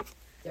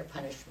 their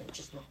punishment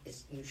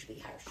is usually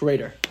harsher.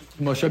 Greater.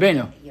 Moshe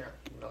Rabbeinu.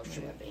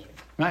 Moshe Rabbeinu.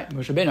 Right,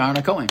 Moshe Rabbeinu, Aaron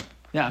HaKohen.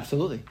 Yeah,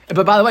 absolutely.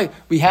 But by the way,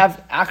 we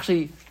have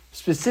actually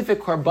specific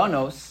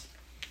korbanos.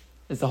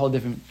 It's a whole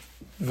different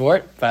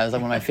vort, but it's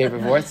like one of my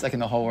favorite vorts, like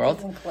in the whole world.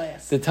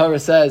 The Torah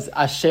says,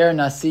 Asher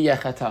Nasi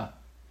Yechata.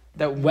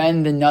 That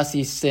when the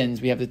Nasi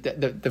sins, we have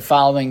the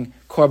following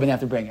korban they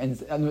have to bring. And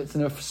so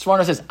the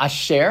Sforno says,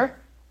 Asher,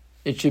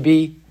 it should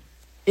be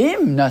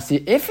Im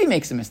Nasi, if he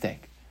makes a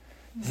mistake.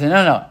 He said,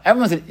 no.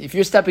 If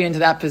you're stepping into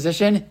that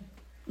position,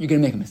 you're going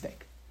to make a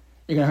mistake.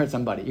 you're going to hurt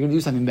somebody. You're going to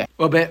do something bad.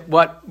 Well, but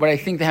what I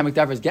think the Hamak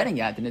Davar is getting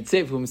at, the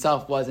Netziv, who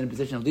himself was in a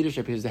position of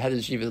leadership, he was the head of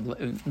the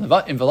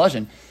Yeshiva in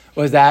Volozhin,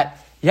 was that,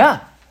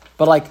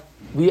 but like,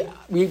 we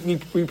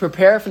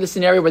prepare for the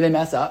scenario where they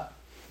mess up,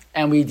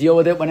 and we deal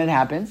with it when it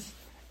happens,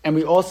 and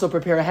we also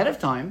prepare ahead of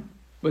time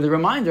with a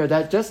reminder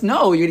that just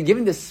know you're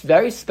given this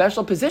very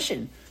special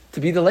position to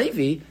be the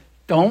Levi.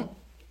 Don't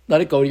let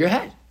it go to your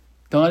head.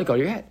 Don't let it go to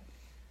your head.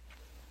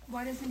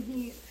 Why doesn't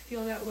he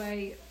feel that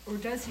way, or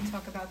does he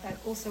talk about that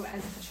also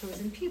as the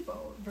chosen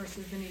people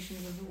versus the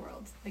nations of the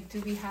world? Like,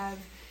 do we have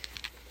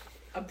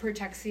a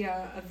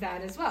protexia of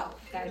that as well?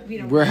 That we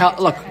don't. We're held.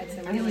 Look,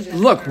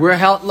 we're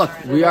held. Look,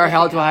 we are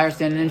held to a higher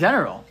standard in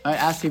general. Right?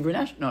 Ask Hebrew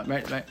National. No,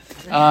 right.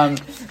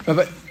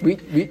 But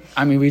we.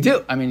 I mean, we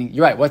do. I mean,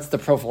 you're right. What's the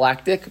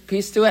prophylactic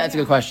piece to it? That's a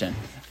good question.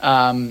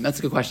 That's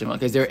a good question.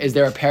 Like, is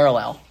there a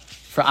parallel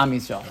for Am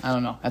Yisrael? I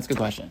don't know. That's a good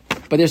question.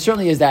 But there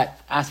certainly is that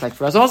aspect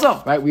for us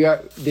also, right? We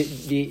are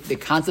the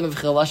concept of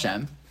Chil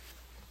Hashem,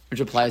 which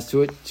applies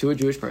to a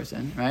Jewish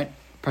person, right?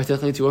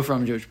 Particularly to a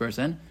from Jewish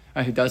person,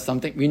 right, who does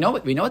something. We know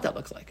what that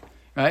looks like,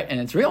 right?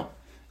 And it's real,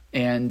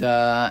 and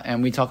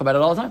we talk about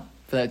it all the time.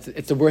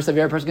 It's the worst that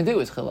every person can do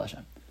is Chil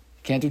Hashem.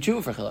 Can't do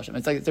tshuva for Chil Hashem.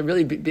 It's a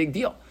really big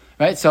deal,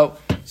 right? So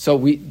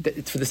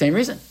it's for the same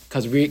reason,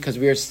 because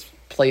we are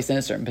placed in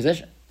a certain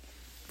position.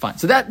 Fine.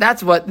 So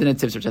that's what the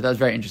Netziv said. That was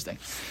very interesting.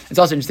 It's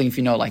also interesting if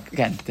you know, like,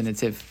 again, the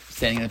Netziv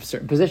standing in a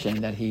certain position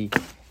that he,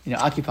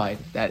 occupied,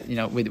 that,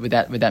 with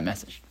that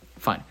message.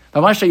 Fine. But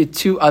I want to show you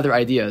two other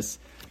ideas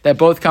that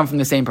both come from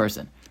the same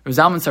person. Rav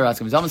Zalman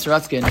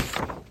Saratskin,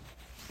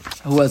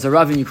 who was a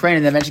Rav in Ukraine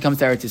and then eventually comes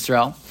to Eretz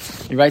Yisrael.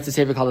 He writes a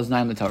sefer called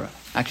Oznaim LeTorah.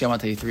 Actually, I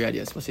want to tell you three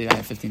ideas. We'll see. I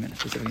have 15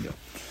 minutes. We'll see if we can do it.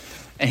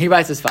 And he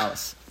writes as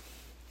follows.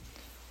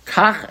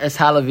 Kach es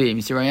halavim.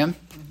 You see where I am?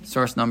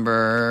 Source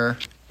number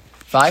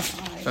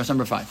 5? Source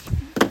number 5.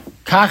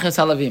 Kach es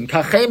halavim.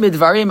 Kachei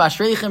midvarim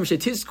ashreichem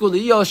shetisku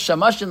liyos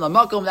shamashin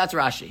lamakom. That's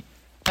Rashi.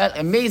 That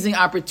amazing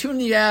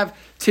opportunity you have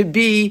to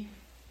be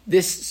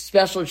this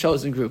special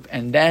chosen group.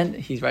 And then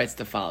he writes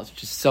the follows,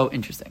 which is so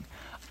interesting.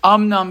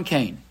 Amnam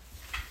Kain.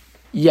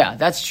 Yeah,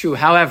 that's true.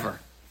 However,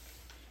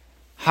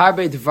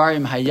 Harbe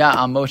Dvarim Haya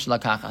al Moshe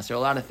Lakachas. There are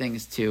a lot of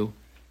things too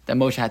that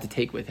Moshe had to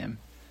take with him.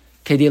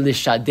 Kedei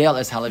lishadel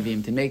es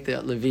halavim, to make the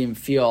Levim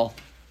feel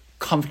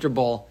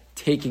comfortable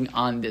taking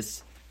on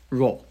this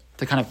role,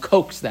 to kind of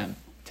coax them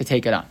to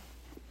take it on.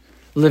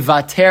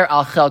 Levater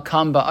al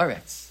chelkam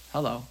ba'aretz.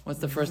 Hello, what's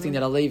the first thing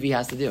that a Levi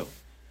has to do?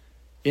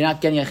 You're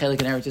not getting a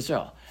chelik in Eretz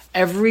Yisrael.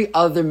 Every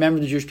other member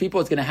of the Jewish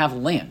people is going to have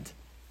land,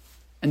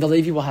 and the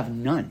Levi will have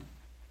none.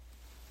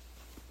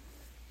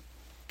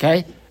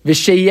 Okay?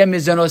 V'sheyeh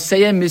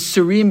mizonoseyeh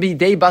misurim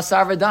b'dei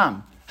basar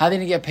v'dam. How are they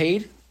going to get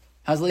paid?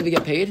 How does the Levi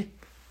get paid?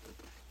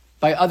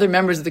 By other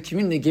members of the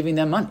community giving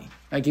them money,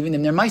 right? Giving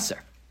them their meiser.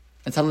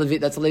 That's how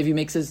Levi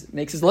makes his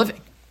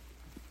living.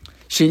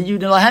 Sheyu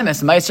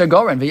nelahemes meiser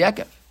goren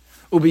v'yekev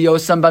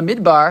ubiyosam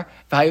b'midbar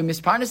v'hayu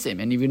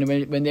misparnasim. And even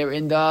when they were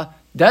in the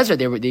desert,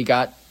 they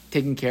got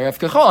taken care of.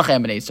 Fine.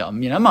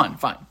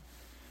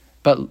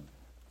 But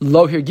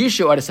lo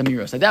hirgishu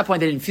adasamiros. At that point,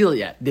 they didn't feel it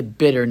yet. The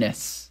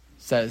bitterness,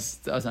 says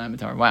the Oznaim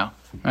LeTorah. Wow,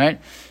 right?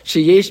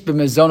 Sheyesh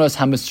b'mezonos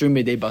hamasrum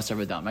b'dei basar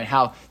v'dam. Right?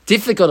 How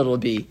difficult it will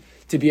be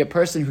to be a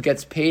person who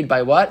gets paid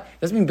by what?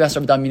 It doesn't mean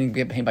basar v'dam meaning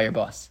get paid by your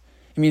boss.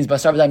 It means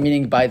basar v'dam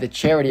meaning by the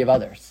charity of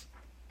others.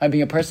 Right?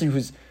 Being a person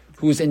whose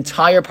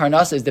entire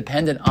parnasa is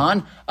dependent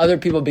on other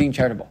people being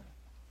charitable.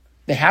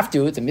 They have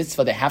to. It's a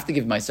mitzvah. They have to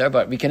give meiser.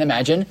 But we can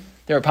imagine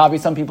there are probably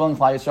some people in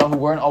Klal Yisrael who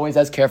weren't always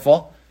as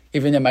careful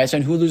giving their meiser,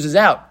 and who loses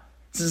out.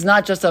 This is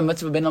not just a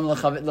mitzvah b'nam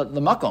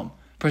l'makom.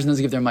 Person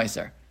doesn't give their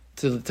meiser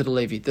to the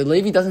Levi. The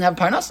Levi doesn't have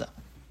parnasa.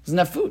 Doesn't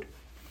have food.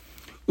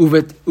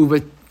 Uvet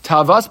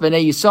tavas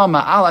b'nei Yisrael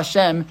ma'al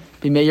Hashem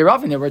b'mei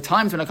Yeravim. There were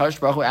times when HaKadosh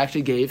Baruch Hu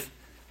actually gave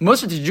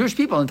most of the Jewish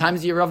people in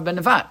times of Yerav ben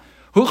Nevat.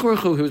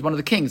 Huchruchu, who was one of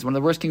the kings, one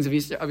of the worst kings of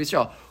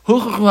Israel.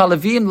 Huchruchu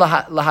halavim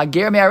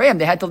lahager me'areim.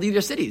 They had to leave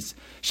their cities.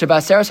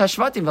 Shebaseres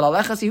hashvatim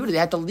v'lalechas Yehuda. They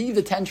had to leave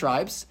the 10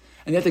 tribes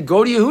and they had to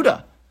go to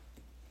Yehuda.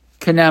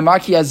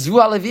 K'namar ki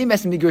azu halavim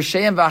es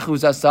migrsheim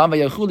v'achuzasam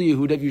v'yachul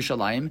Yehuda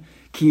v'Yushalayim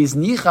ki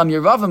iznicham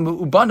Yeravim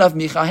ubanav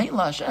michahen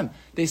laHashem.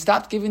 They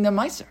stopped giving them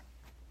meiser,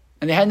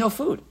 and they had no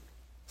food,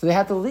 so they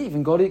had to leave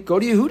and go to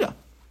Yehuda,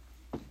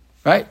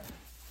 right?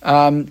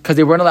 Because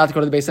they weren't allowed to go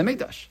to the Beis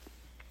Hamikdash.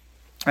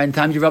 Right, in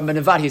times of Yeravim ben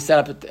Nevat, he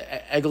set up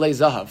Eglei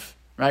Zahav,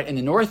 right, in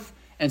the north,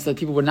 and so that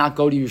people would not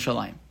go to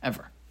Yerushalayim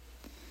ever.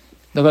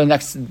 They'll go to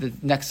the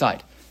next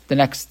side, the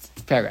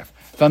next paragraph.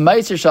 And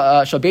they didn't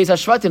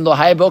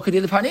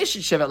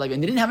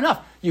have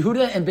enough.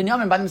 Yehuda and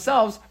Binyamin by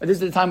themselves. This is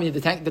the time when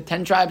you had the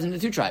 10 tribes and the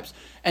 2 tribes,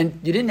 and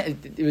you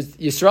didn't. It was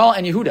Yisrael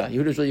and Yehuda.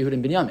 Yehuda was really Yehuda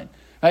and Binyamin,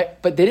 right?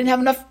 But they didn't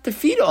have enough to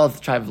feed all of the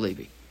tribe of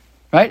Levi,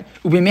 right?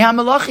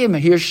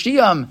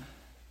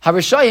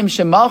 Harishayim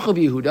shemalchu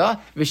b'Yehuda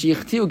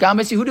v'sheichtiu gam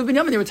es Yehuda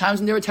v'Binyamin. There were times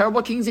when there were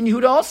terrible kings in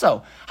Yehuda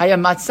also.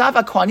 Hayam matzav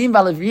hakohanim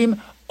v'alevim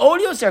od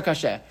yoser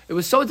kasheh. It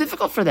was so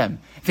difficult for them.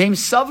 V'hem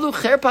savlu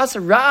cherpas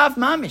rav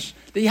mamish.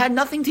 They had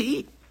nothing to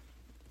eat.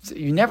 So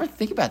you never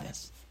think about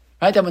this,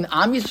 Right? That when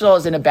Am Yisrael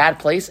is in a bad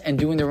place and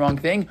doing the wrong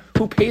thing,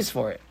 who pays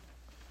for it?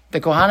 The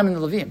Kohanim and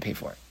the Leviim pay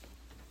for it.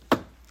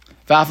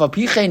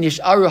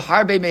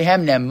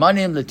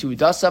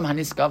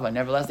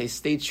 Nevertheless, they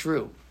stay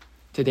true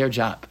to their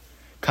job.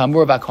 He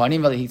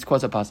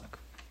quotes a pasuk.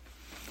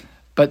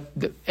 But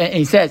and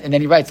he says, and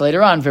then he writes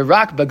later on,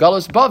 "V'rak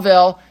begalus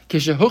Bavel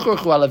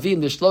kishehuchruchu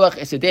alavim l'shloach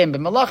esedeim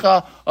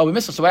b'malacha." Oh, we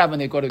missed it. So what happened when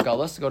they go to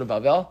Galus, go to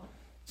Bavel?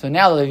 So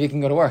now the Levi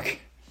can go to work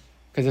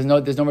because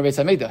there's no more Beis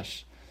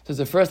Hamikdash. So it's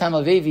the first time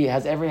Levi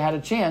has ever had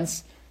a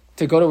chance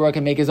to go to work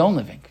and make his own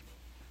living.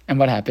 And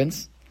what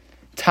happens?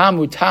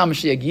 Tamu tam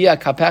sheyagia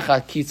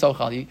kapecha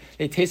kitzochal.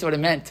 They taste what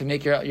it meant to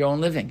make your own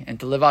living and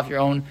to live off your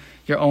own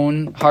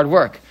hard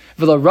work.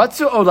 V'lo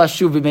ratzu o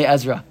lashuv b'mei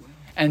Ezra,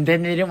 and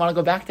then they didn't want to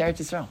go back to Eretz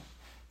Yisrael.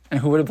 And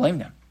who would have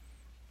blamed them?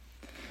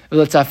 And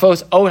then they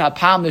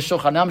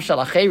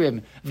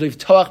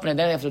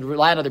have to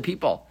rely on other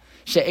people.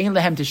 But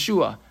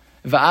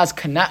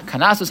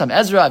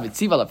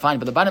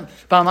the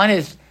bottom line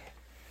is,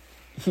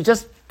 he's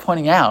just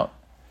pointing out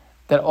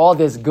that all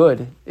this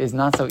good is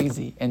not so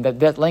easy. And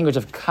that language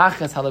of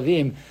kachas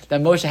halavim,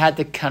 that Moshe had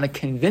to kind of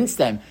convince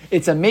them,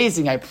 it's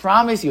amazing, I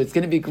promise you, it's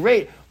going to be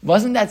great.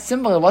 Wasn't that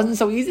simple? It wasn't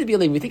so easy to be a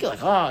Levi. We think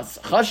like, oh, it's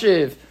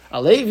chashiv.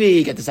 A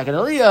Levi, get the second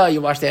Aliyah,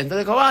 you wash the hands of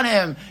the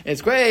Kohanim,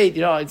 it's great,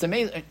 it's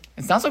amazing.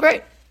 It's not so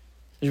great.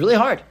 It's really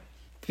hard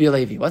to be a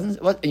Levi.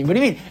 What do you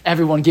mean?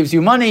 Everyone gives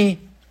you money.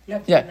 You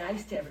have to be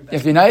nice to everybody. You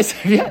have to be nice,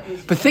 yeah.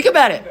 But think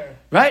about it,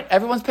 right?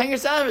 Everyone's paying your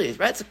salaries,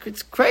 right?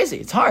 It's crazy,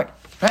 it's hard.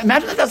 Right?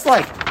 Imagine what that's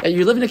like.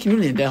 You live in a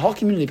community, the whole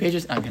community pays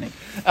your I'm kidding.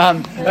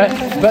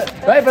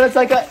 Right? But it's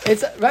like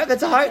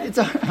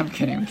I'm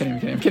kidding.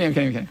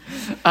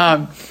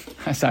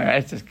 Sorry,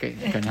 it's just great.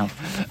 I couldn't help.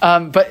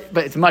 But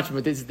it's much.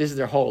 But this is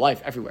their whole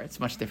life everywhere. It's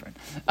much different.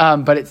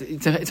 But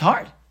it's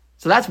hard.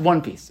 So that's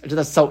one piece. I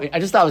just thought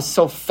it was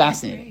so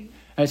fascinating.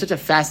 And it's such a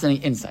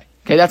fascinating insight.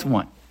 Okay, that's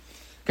one.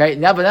 Okay,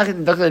 now but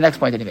look at the next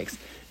point that he makes.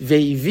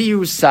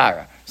 Veiviu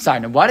Sarah. Sorry.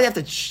 Now, why do they have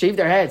to shave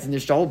their heads and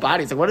their whole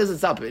bodies? Like, what is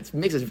this up? It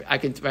makes it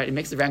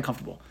very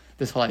uncomfortable.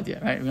 This whole idea,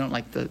 right? We don't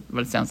like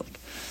what it sounds like.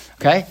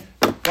 Okay,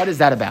 what is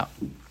that about?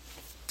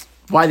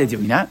 Why are they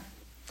doing that?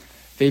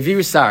 Right?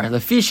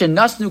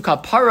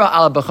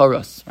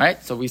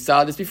 So we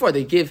saw this before.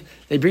 They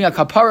bring a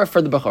kapara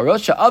for the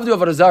bechoros. Sha'avdu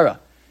avodah zara.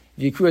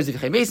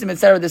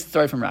 Etc. This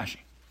story from Rashi.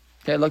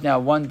 Okay, look now.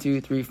 1, 2,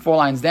 3, 4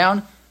 lines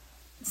down.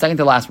 Second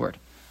to last word.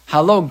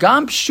 Halo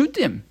gam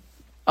pshutim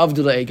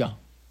avdu le'ega.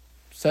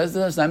 Says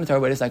the Simon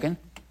Torah. Wait a second.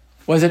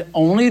 Was it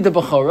only the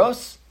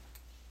bechoros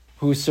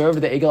who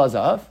served the egel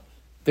hazav?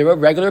 There were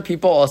regular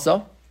people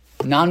also,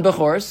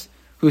 non-bechors,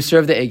 who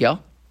served the egel.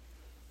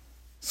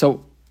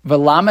 So.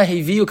 V'lama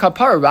heviu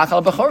kapara rak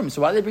al bechorim.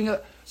 So why do they bring we'll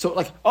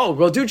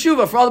do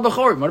tshuva for all the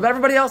bechorim. What about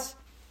everybody else?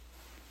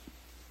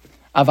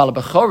 Aval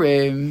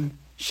bechorim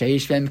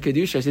sheish v'em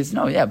kedusha says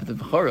no, yeah, but the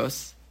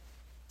bechoros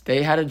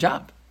they had a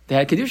job. They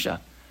had kedusha.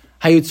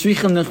 Hayu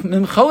tzrichim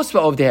nimchos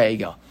v'ovdei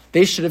ha'egel.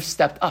 They should have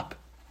stepped up.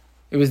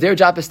 It was their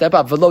job to step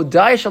up. V'lo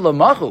dai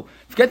shalomachu.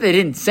 Forget they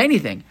didn't say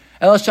anything.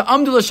 El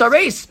sha'amdu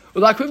l'shareis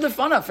u'lakriv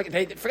lefanav.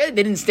 Forget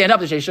they didn't stand up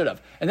as they should have,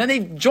 and then they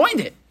joined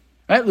it.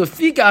 Right?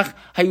 Lefikach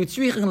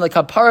hayutzrichin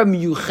lekapara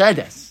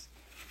miyuchedes.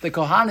 The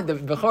Kohanim, the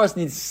Bechoros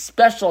need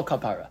special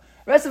kapara.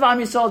 The rest of Am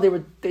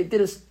Yisrael, they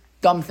did a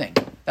dumb thing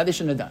that they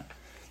shouldn't have done.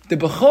 The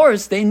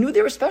Bechoros, they knew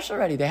they were special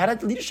already. They had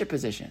a leadership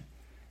position.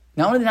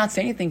 Not only did they not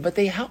say anything, but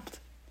they helped.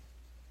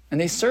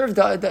 And they served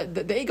the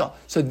egel.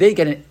 So they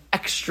get an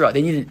extra,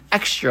 they need an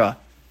extra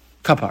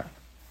kapara.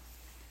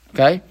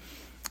 Okay?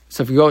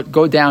 So if we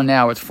go down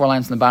now, it's 4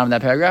 lines on the bottom of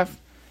that paragraph.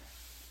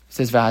 It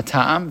says,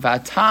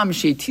 V'atam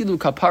she'tilu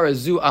kapara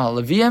zu al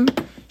leviim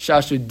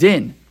shashu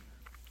din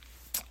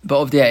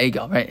ba'ovdei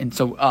egel, right? And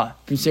so,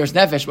 from serious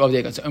nefesh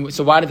ba'ovdei egel.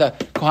 So why do the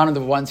Kohanim the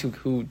ones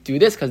who do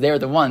this? Because they are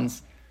the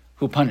ones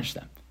who punish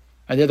them.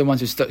 Right? They're the ones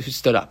who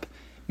stood up.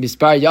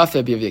 Mispar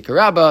yafe b'yavdei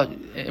karaba.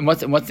 And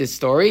what's this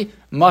story?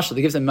 Mashal.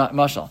 They gives them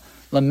mashal.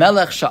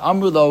 Lamelech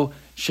sha'amru lo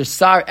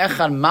shesar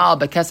echad mal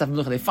b'kesaf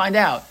melucha. They find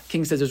out.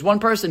 King says there's one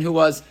person who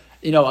was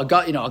had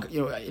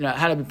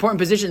an important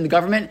position in the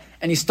government,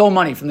 and he stole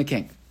money from the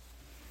king.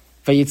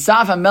 So the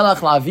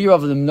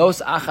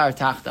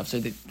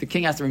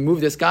king has to remove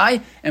this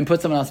guy and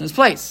put someone else in his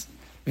place.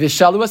 Who's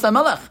going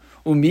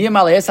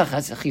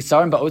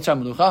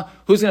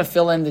to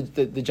fill in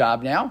the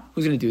job now?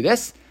 Who's going to do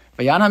this?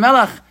 The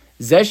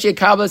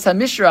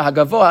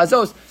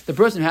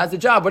person who has the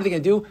job, what are they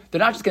going to do? They're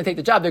not just going to take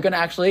the job, they're going to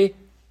actually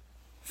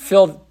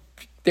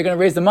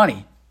raise the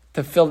money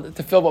to fill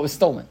what was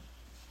stolen.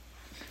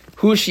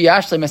 Hu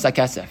shiyash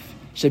lemesakesef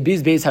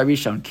shebiz beis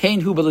harishon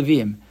kain hu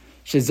belevim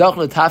shezach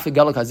letafik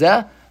galok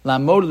hazeh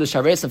lamod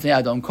l'shares lefnei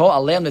adon kol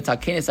aleim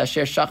letakenes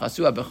asher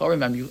shachasu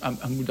abechorim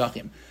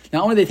amudachim.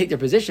 Not only do they take their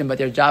position, but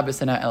their job is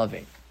to now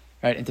elevate,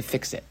 right, and to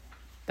fix it,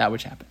 that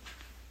which happened.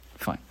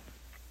 Fine.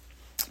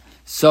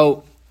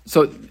 So,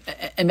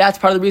 and that's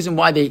part of the reason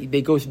why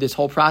they go through this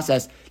whole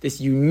process,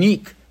 this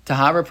unique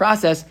tahara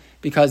process,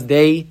 because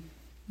they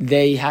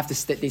have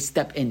to they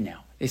step in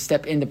now. They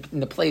step in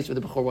the place where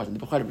the Bechor wasn't.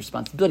 The Bechor had a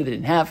responsibility they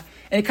didn't have.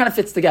 And it kind of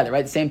fits together,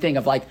 right? The same thing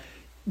of like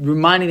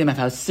reminding them of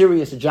how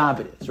serious a job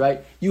it is,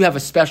 right? You have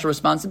a special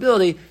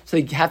responsibility, so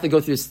you have to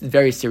go through this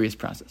very serious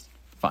process.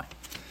 Fine.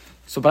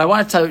 So, but I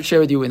want to share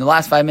with you in the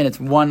last 5 minutes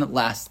one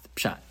last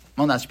pshat.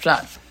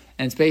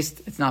 And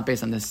it's not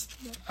based on this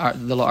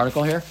little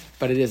article here,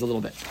 but it is a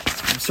little bit.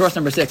 Source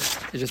number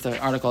 6 is just an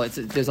article. It's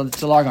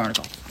a large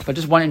article, but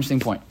just one interesting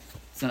point.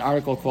 It's an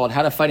article called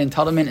 "How to Fight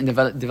Entitlement and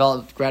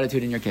Develop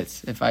Gratitude in Your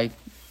Kids." If I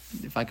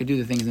could do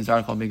the things in this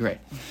article, it'd be great.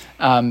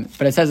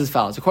 But it says as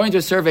follows: according to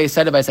a survey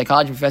cited by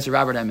psychology professor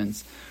Robert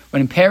Emmons,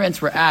 when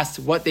parents were asked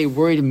what they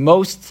worried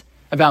most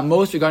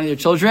regarding their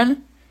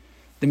children,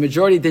 the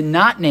majority did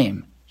not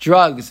name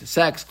drugs,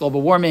 sex,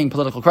 global warming,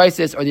 political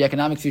crisis, or the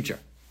economic future.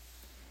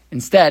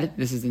 Instead,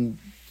 this is in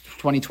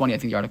 2020, I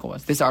think the article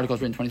was. This article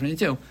was written in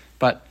 2022.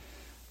 But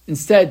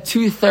instead,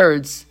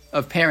 2/3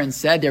 of parents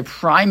said their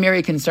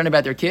primary concern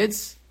about their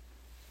kids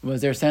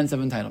was their sense of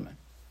entitlement.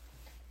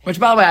 Which,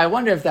 by the way, I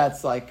wonder if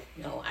that's like...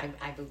 No,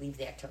 I believe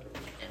that totally.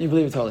 You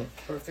believe it totally?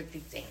 Perfect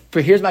example.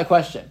 But here's my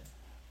question.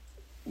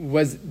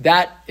 Is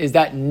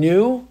that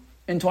new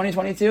in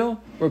 2022?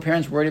 Were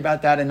parents worried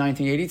about that in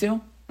 1982?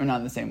 Or not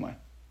in the same way?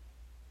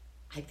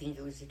 I think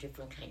it was a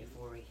different kind of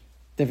worry.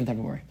 Different type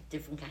of worry.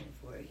 Different kind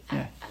of worry.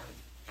 Yeah.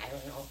 I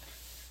don't know.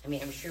 I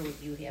mean, I'm sure what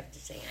you have to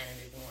say on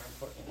it is more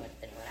important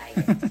than what I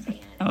have to say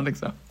on it. I don't think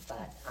so.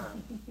 But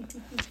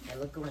I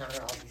look around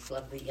at all these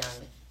lovely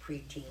young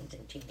preteens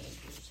and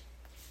teenagers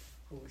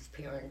whose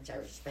parents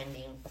are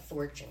spending a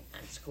fortune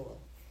on school.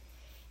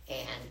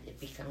 And it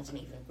becomes an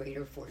even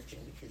greater fortune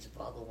because of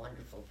all the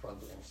wonderful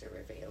programs that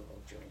are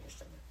available during the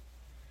summer.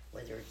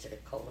 Whether it's at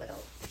a kollel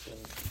in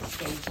the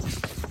States,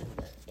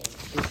 in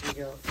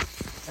Israel,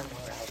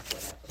 somewhere else,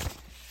 whatever.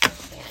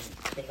 And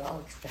they all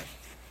expect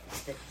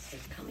that this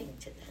is coming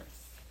to them.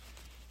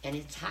 And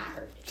it's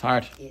hard. It's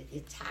hard.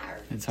 It's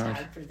hard. It's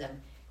hard for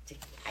them to,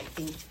 I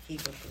think, to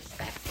keep a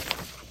perspective.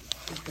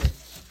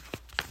 Because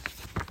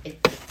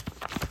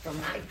from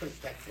my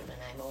perspective,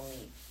 and I'm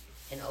only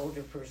an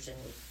older person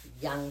with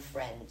young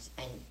friends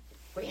and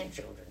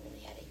grandchildren in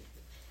that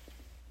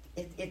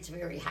age, it's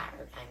very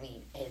hard. I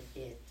mean,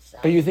 it's...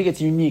 But you think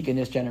it's unique in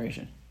this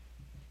generation?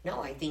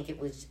 No, I think it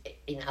was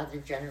in other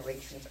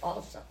generations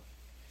also.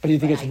 But do you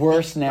think it's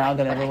worse now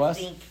than ever was?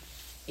 I think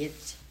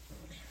it's...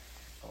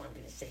 Oh, I'm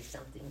going to say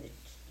something that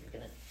you're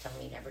going to tell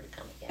me never to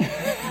come again.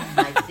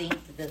 I think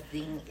the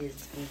thing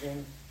is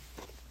even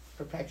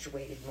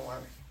perpetuated more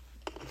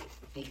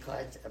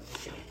because of the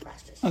civil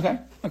process.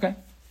 Okay.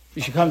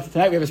 You should come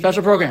tonight. We have a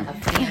special program.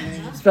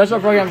 Special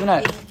program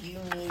tonight. I think you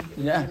need, if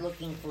you're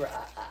looking for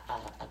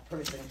a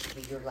person to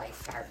be your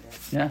life partner.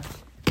 Yeah.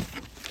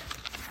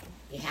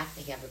 You have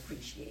to have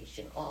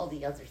appreciation. All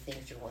the other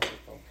things are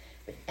wonderful.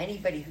 But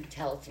anybody who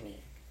tells me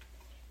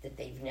that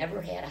they've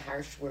never had a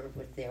harsh word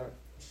with their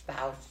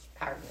spouse,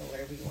 partner,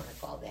 whatever you want to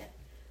call that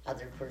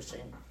other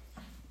person,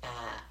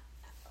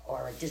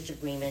 or a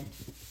disagreement,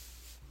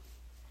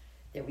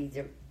 they're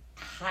either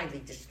highly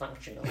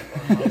dysfunctional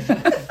or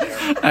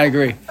emotionally. I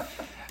agree.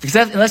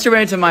 Unless you're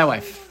married to my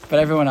wife, but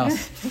everyone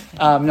else.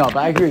 No, but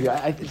I agree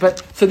with you. But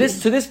to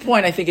this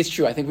point, I think it's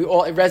true. I think it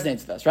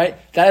resonates with us, right?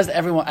 That is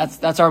everyone.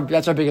 That's our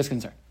biggest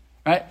concern,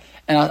 right?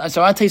 And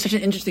so I'll tell you such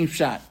an interesting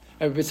shot.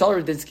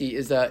 Betzalel Radinsky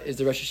is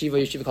the Rosh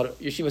Yeshiva called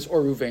Yeshivas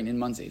Or Ruvain in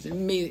Monsey. He's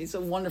amazing. He's a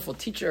wonderful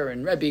teacher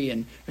and Rebbe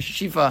and Rosh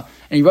Yeshiva.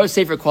 And he wrote a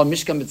sefer called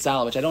Mishkan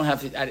Betzalel, which I don't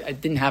have. I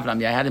didn't have it on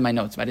me. I had it in my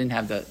notes, but I didn't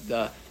have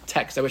the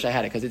text. I wish I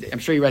had it because I'm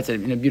sure he writes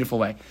it in a beautiful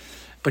way.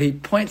 But he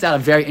points out a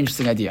very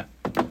interesting idea.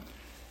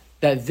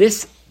 That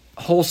this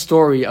whole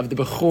story of the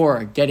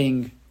Bechor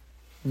getting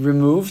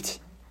removed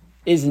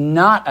is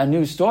not a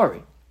new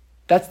story.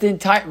 That's the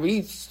entire...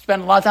 We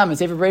spend a lot of time in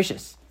Sefer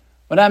Bereshis.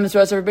 What happens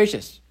to Sefer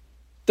Bereshis?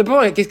 The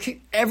Bechor gets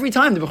kicked, every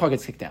time the Bechor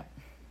gets kicked out.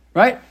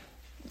 Right?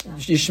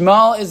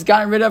 Yishmael is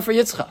gotten rid of for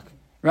Yitzchak.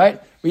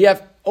 Right? We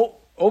have, over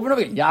and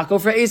over again,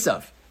 Yaakov for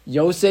Esav,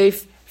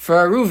 Yosef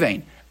for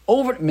Ruvain,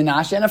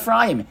 Menashe and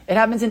Ephraim. It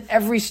happens in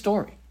every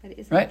story. But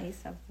isn't right?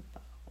 Esav the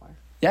Bechor?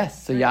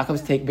 Yes, so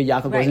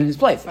Yaakov goes in his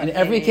place. Right. In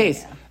every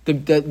case,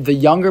 the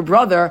younger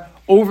brother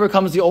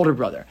overcomes the older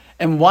brother.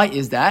 And why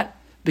is that?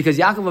 Because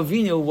Yaakov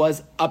Avinu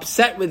was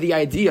upset with the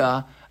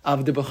idea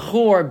of the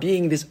Bechor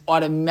being this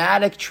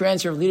automatic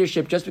transfer of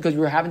leadership just because we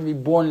were having to be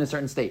born in a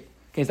certain state.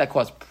 Okay, so that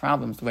caused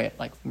problems the way it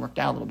worked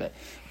out a little bit.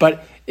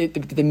 But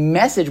the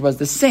message was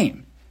the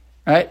same,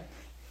 right?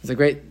 There's a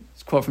great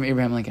quote from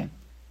Abraham Lincoln.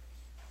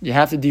 You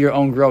have to do your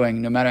own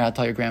growing no matter how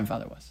tall your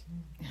grandfather was.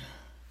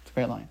 It's a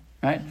great line,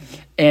 right?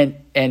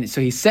 And so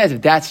he says,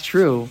 if that's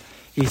true,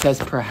 he says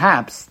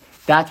perhaps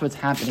that's what's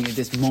happening at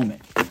this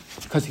moment.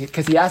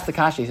 Because he asked the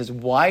Kasha, he says,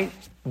 why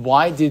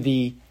did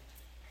the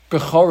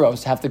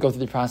Bechoros have to go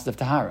through the process of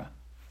Tahara?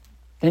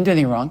 They didn't do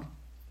anything wrong.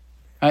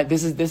 Right?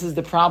 This is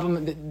the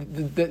problem.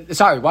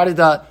 Why did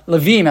the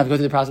Levim have to go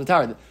through the process of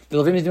Tahara? The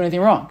Levim didn't do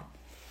anything wrong.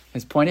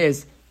 His point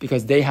is,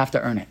 because they have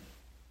to earn it.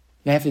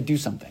 They have to do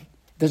something.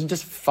 It doesn't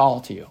just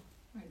fall to you.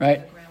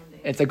 Right?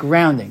 It's a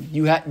grounding.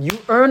 You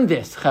earned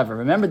this, Chaver.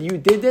 Remember, you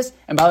did this.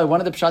 And by the way,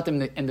 one of the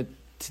pshatim and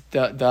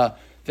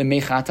the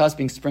mechatas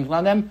being sprinkled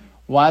on them,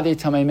 why are they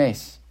tamei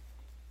mace?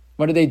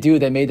 What did they do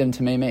that made them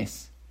tamei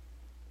mace?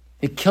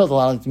 They killed a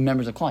lot of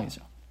members of Klal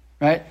Yisrael,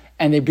 right?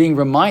 And they're being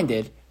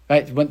reminded,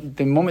 right? When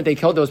the moment they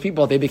killed those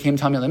people, they became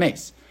tamei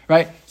mace,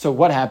 right? So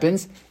what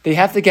happens? They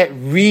have to get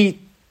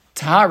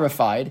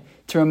re-tarified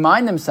to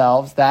remind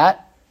themselves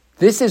that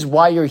this is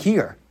why you're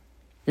here.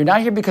 You're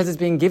not here because it's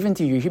being given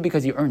to you. You're here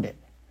because you earned it,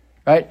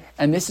 right?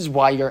 And this is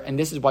why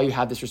you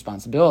have this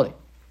responsibility.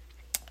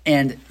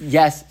 And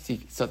yes,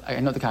 see, so I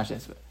know the kasha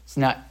is, it's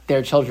not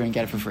their children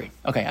get it for free.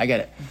 Okay, I get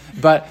it.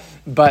 But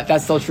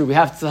that's still true. We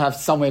have to have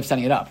some way of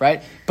setting it up,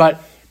 right?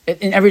 But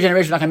in every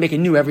generation, we're not going to make it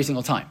new every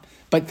single time.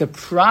 But the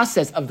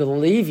process of the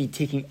Levi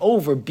taking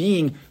over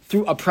being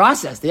through a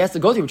process they have to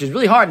go through, which is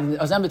really hard. And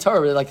Ozam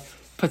B'Torah really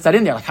puts that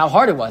in there, how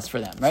hard it was for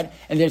them, right?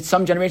 And there's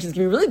some generations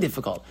can be really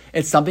difficult.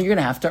 It's something you're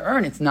going to have to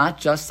earn. It's not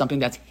just something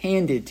that's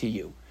handed to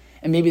you.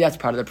 And maybe that's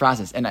part of the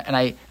process. And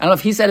I don't know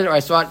if he said it or I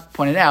saw it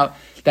pointed out,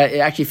 that it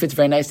actually fits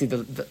very nicely.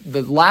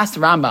 The last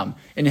Rambam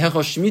in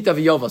Hilchos Shemitah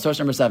V'Yovel, source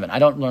number 7. I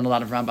don't learn a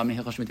lot of Rambam in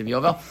Hilchos Shemitah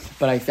V'Yovel,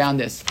 but I found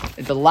this.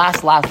 It's the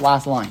last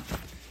line.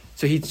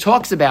 So he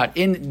talks about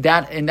in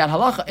that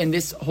halacha, in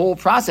this whole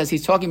process,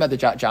 he's talking about the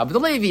job of the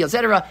Levi,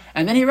 etc.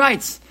 And then he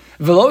writes,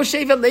 V'lo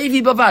sheva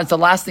Levi bavad. It's the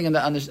last thing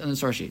on the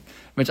source sheet,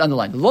 which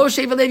underlined. Lo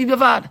sheva Levi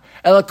bavad.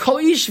 Ela kol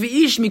ish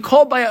v'ish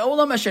mikol baya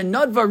olam asher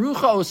nadva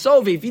rucha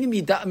oso ve'ivini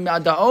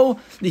mi'adao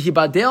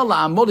lihibadel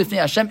la'amod lifnei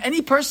Hashem.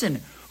 Any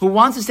person who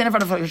wants to stand in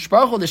front of Hakadosh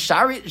Baruch Hu, the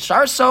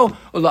sharso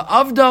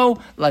la'avdo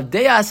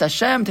la'deas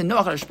Hashem to know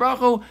Hakadosh Baruch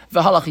Hu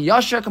v'halach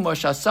yasher kamo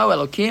shaso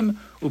Elokim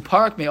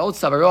uparak me'od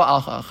savaro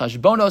al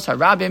chashbonos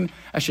harabim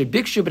asher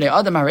bikshu b'nei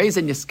adam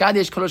harezin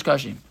yiskadesh kodesh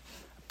kodashim.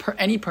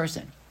 Any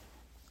person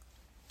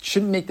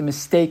shouldn't make the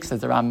mistakes,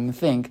 as the Rambam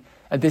think,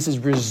 that this is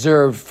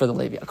reserved for the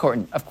Levi.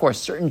 Of course,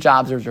 certain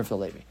jobs are reserved for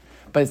the Levi.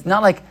 But it's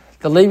not like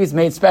the Levi is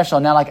made special,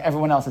 now like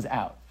everyone else is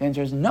out. The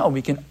answer is no,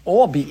 we can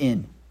all be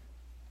in.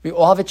 We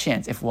all have a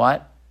chance. If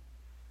what?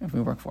 If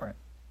we work for it.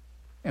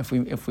 If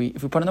we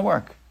put in the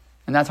work.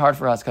 And that's hard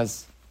for us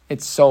because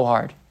it's so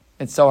hard.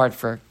 It's so hard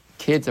for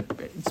kids,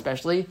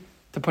 especially,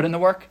 to put in the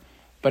work.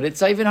 But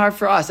it's even hard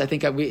for us. I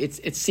think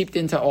it's seeped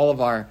into all of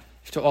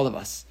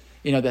us.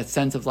 That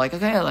sense of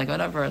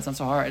whatever, it's not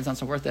so hard, it's not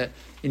so worth it.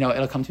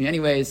 It'll come to me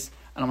anyways.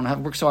 I don't want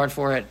to work so hard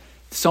for it.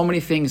 So many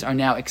things are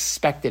now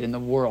expected in the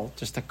world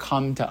just to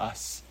come to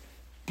us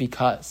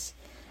because.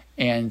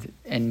 And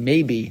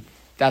maybe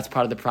that's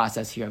part of the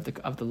process here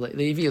of the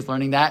Levi is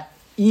learning that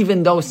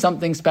even though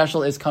something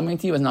special is coming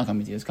to you, it's not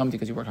coming to you. It's coming to you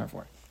because you worked hard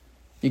for it.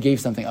 You gave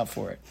something up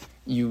for it.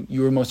 You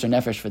were moser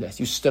nefesh for this.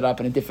 You stood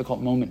up in a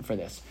difficult moment for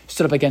this. You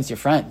stood up against your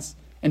friends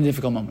in a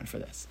difficult moment for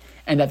this.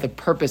 And that the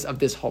purpose of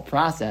this whole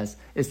process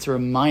is to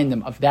remind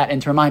them of that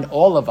and to remind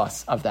all of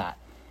us of that.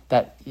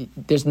 That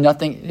there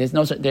actually is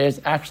no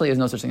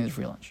such thing as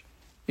free lunch.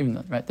 Even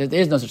though, right? There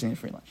is no such thing as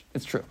free lunch.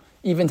 It's true.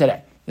 Even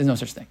today, there's no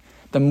such thing.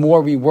 The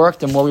more we work,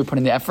 the more we put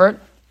in the effort,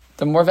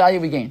 the more value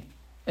we gain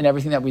in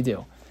everything that we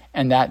do.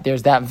 And that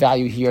there's that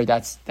value here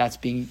that's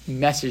being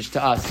messaged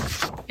to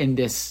us in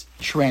this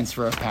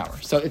transfer of power.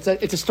 So it's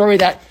a story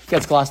that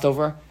gets glossed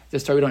over. It's a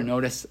story we don't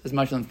notice as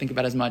much, don't think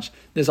about as much.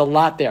 There's a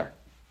lot there.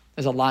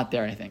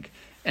 I think.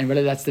 And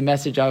whether that's the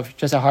message of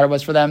just how hard it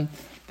was for them,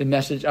 the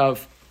message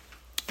of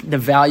the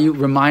value,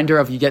 reminder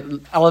of you get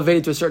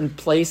elevated to a certain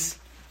place,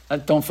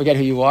 don't forget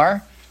who you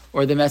are,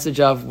 or the message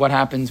of what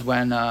happens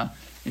when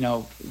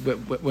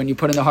when you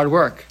put in the hard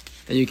work,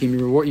 that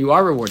you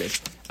are rewarded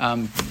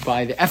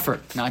by the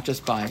effort, not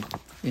just by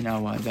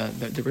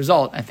the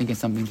result. I think it's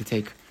something to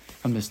take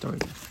from this story.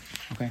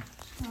 Okay,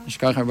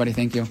 everybody,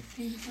 thank you.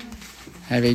 Thank you so much.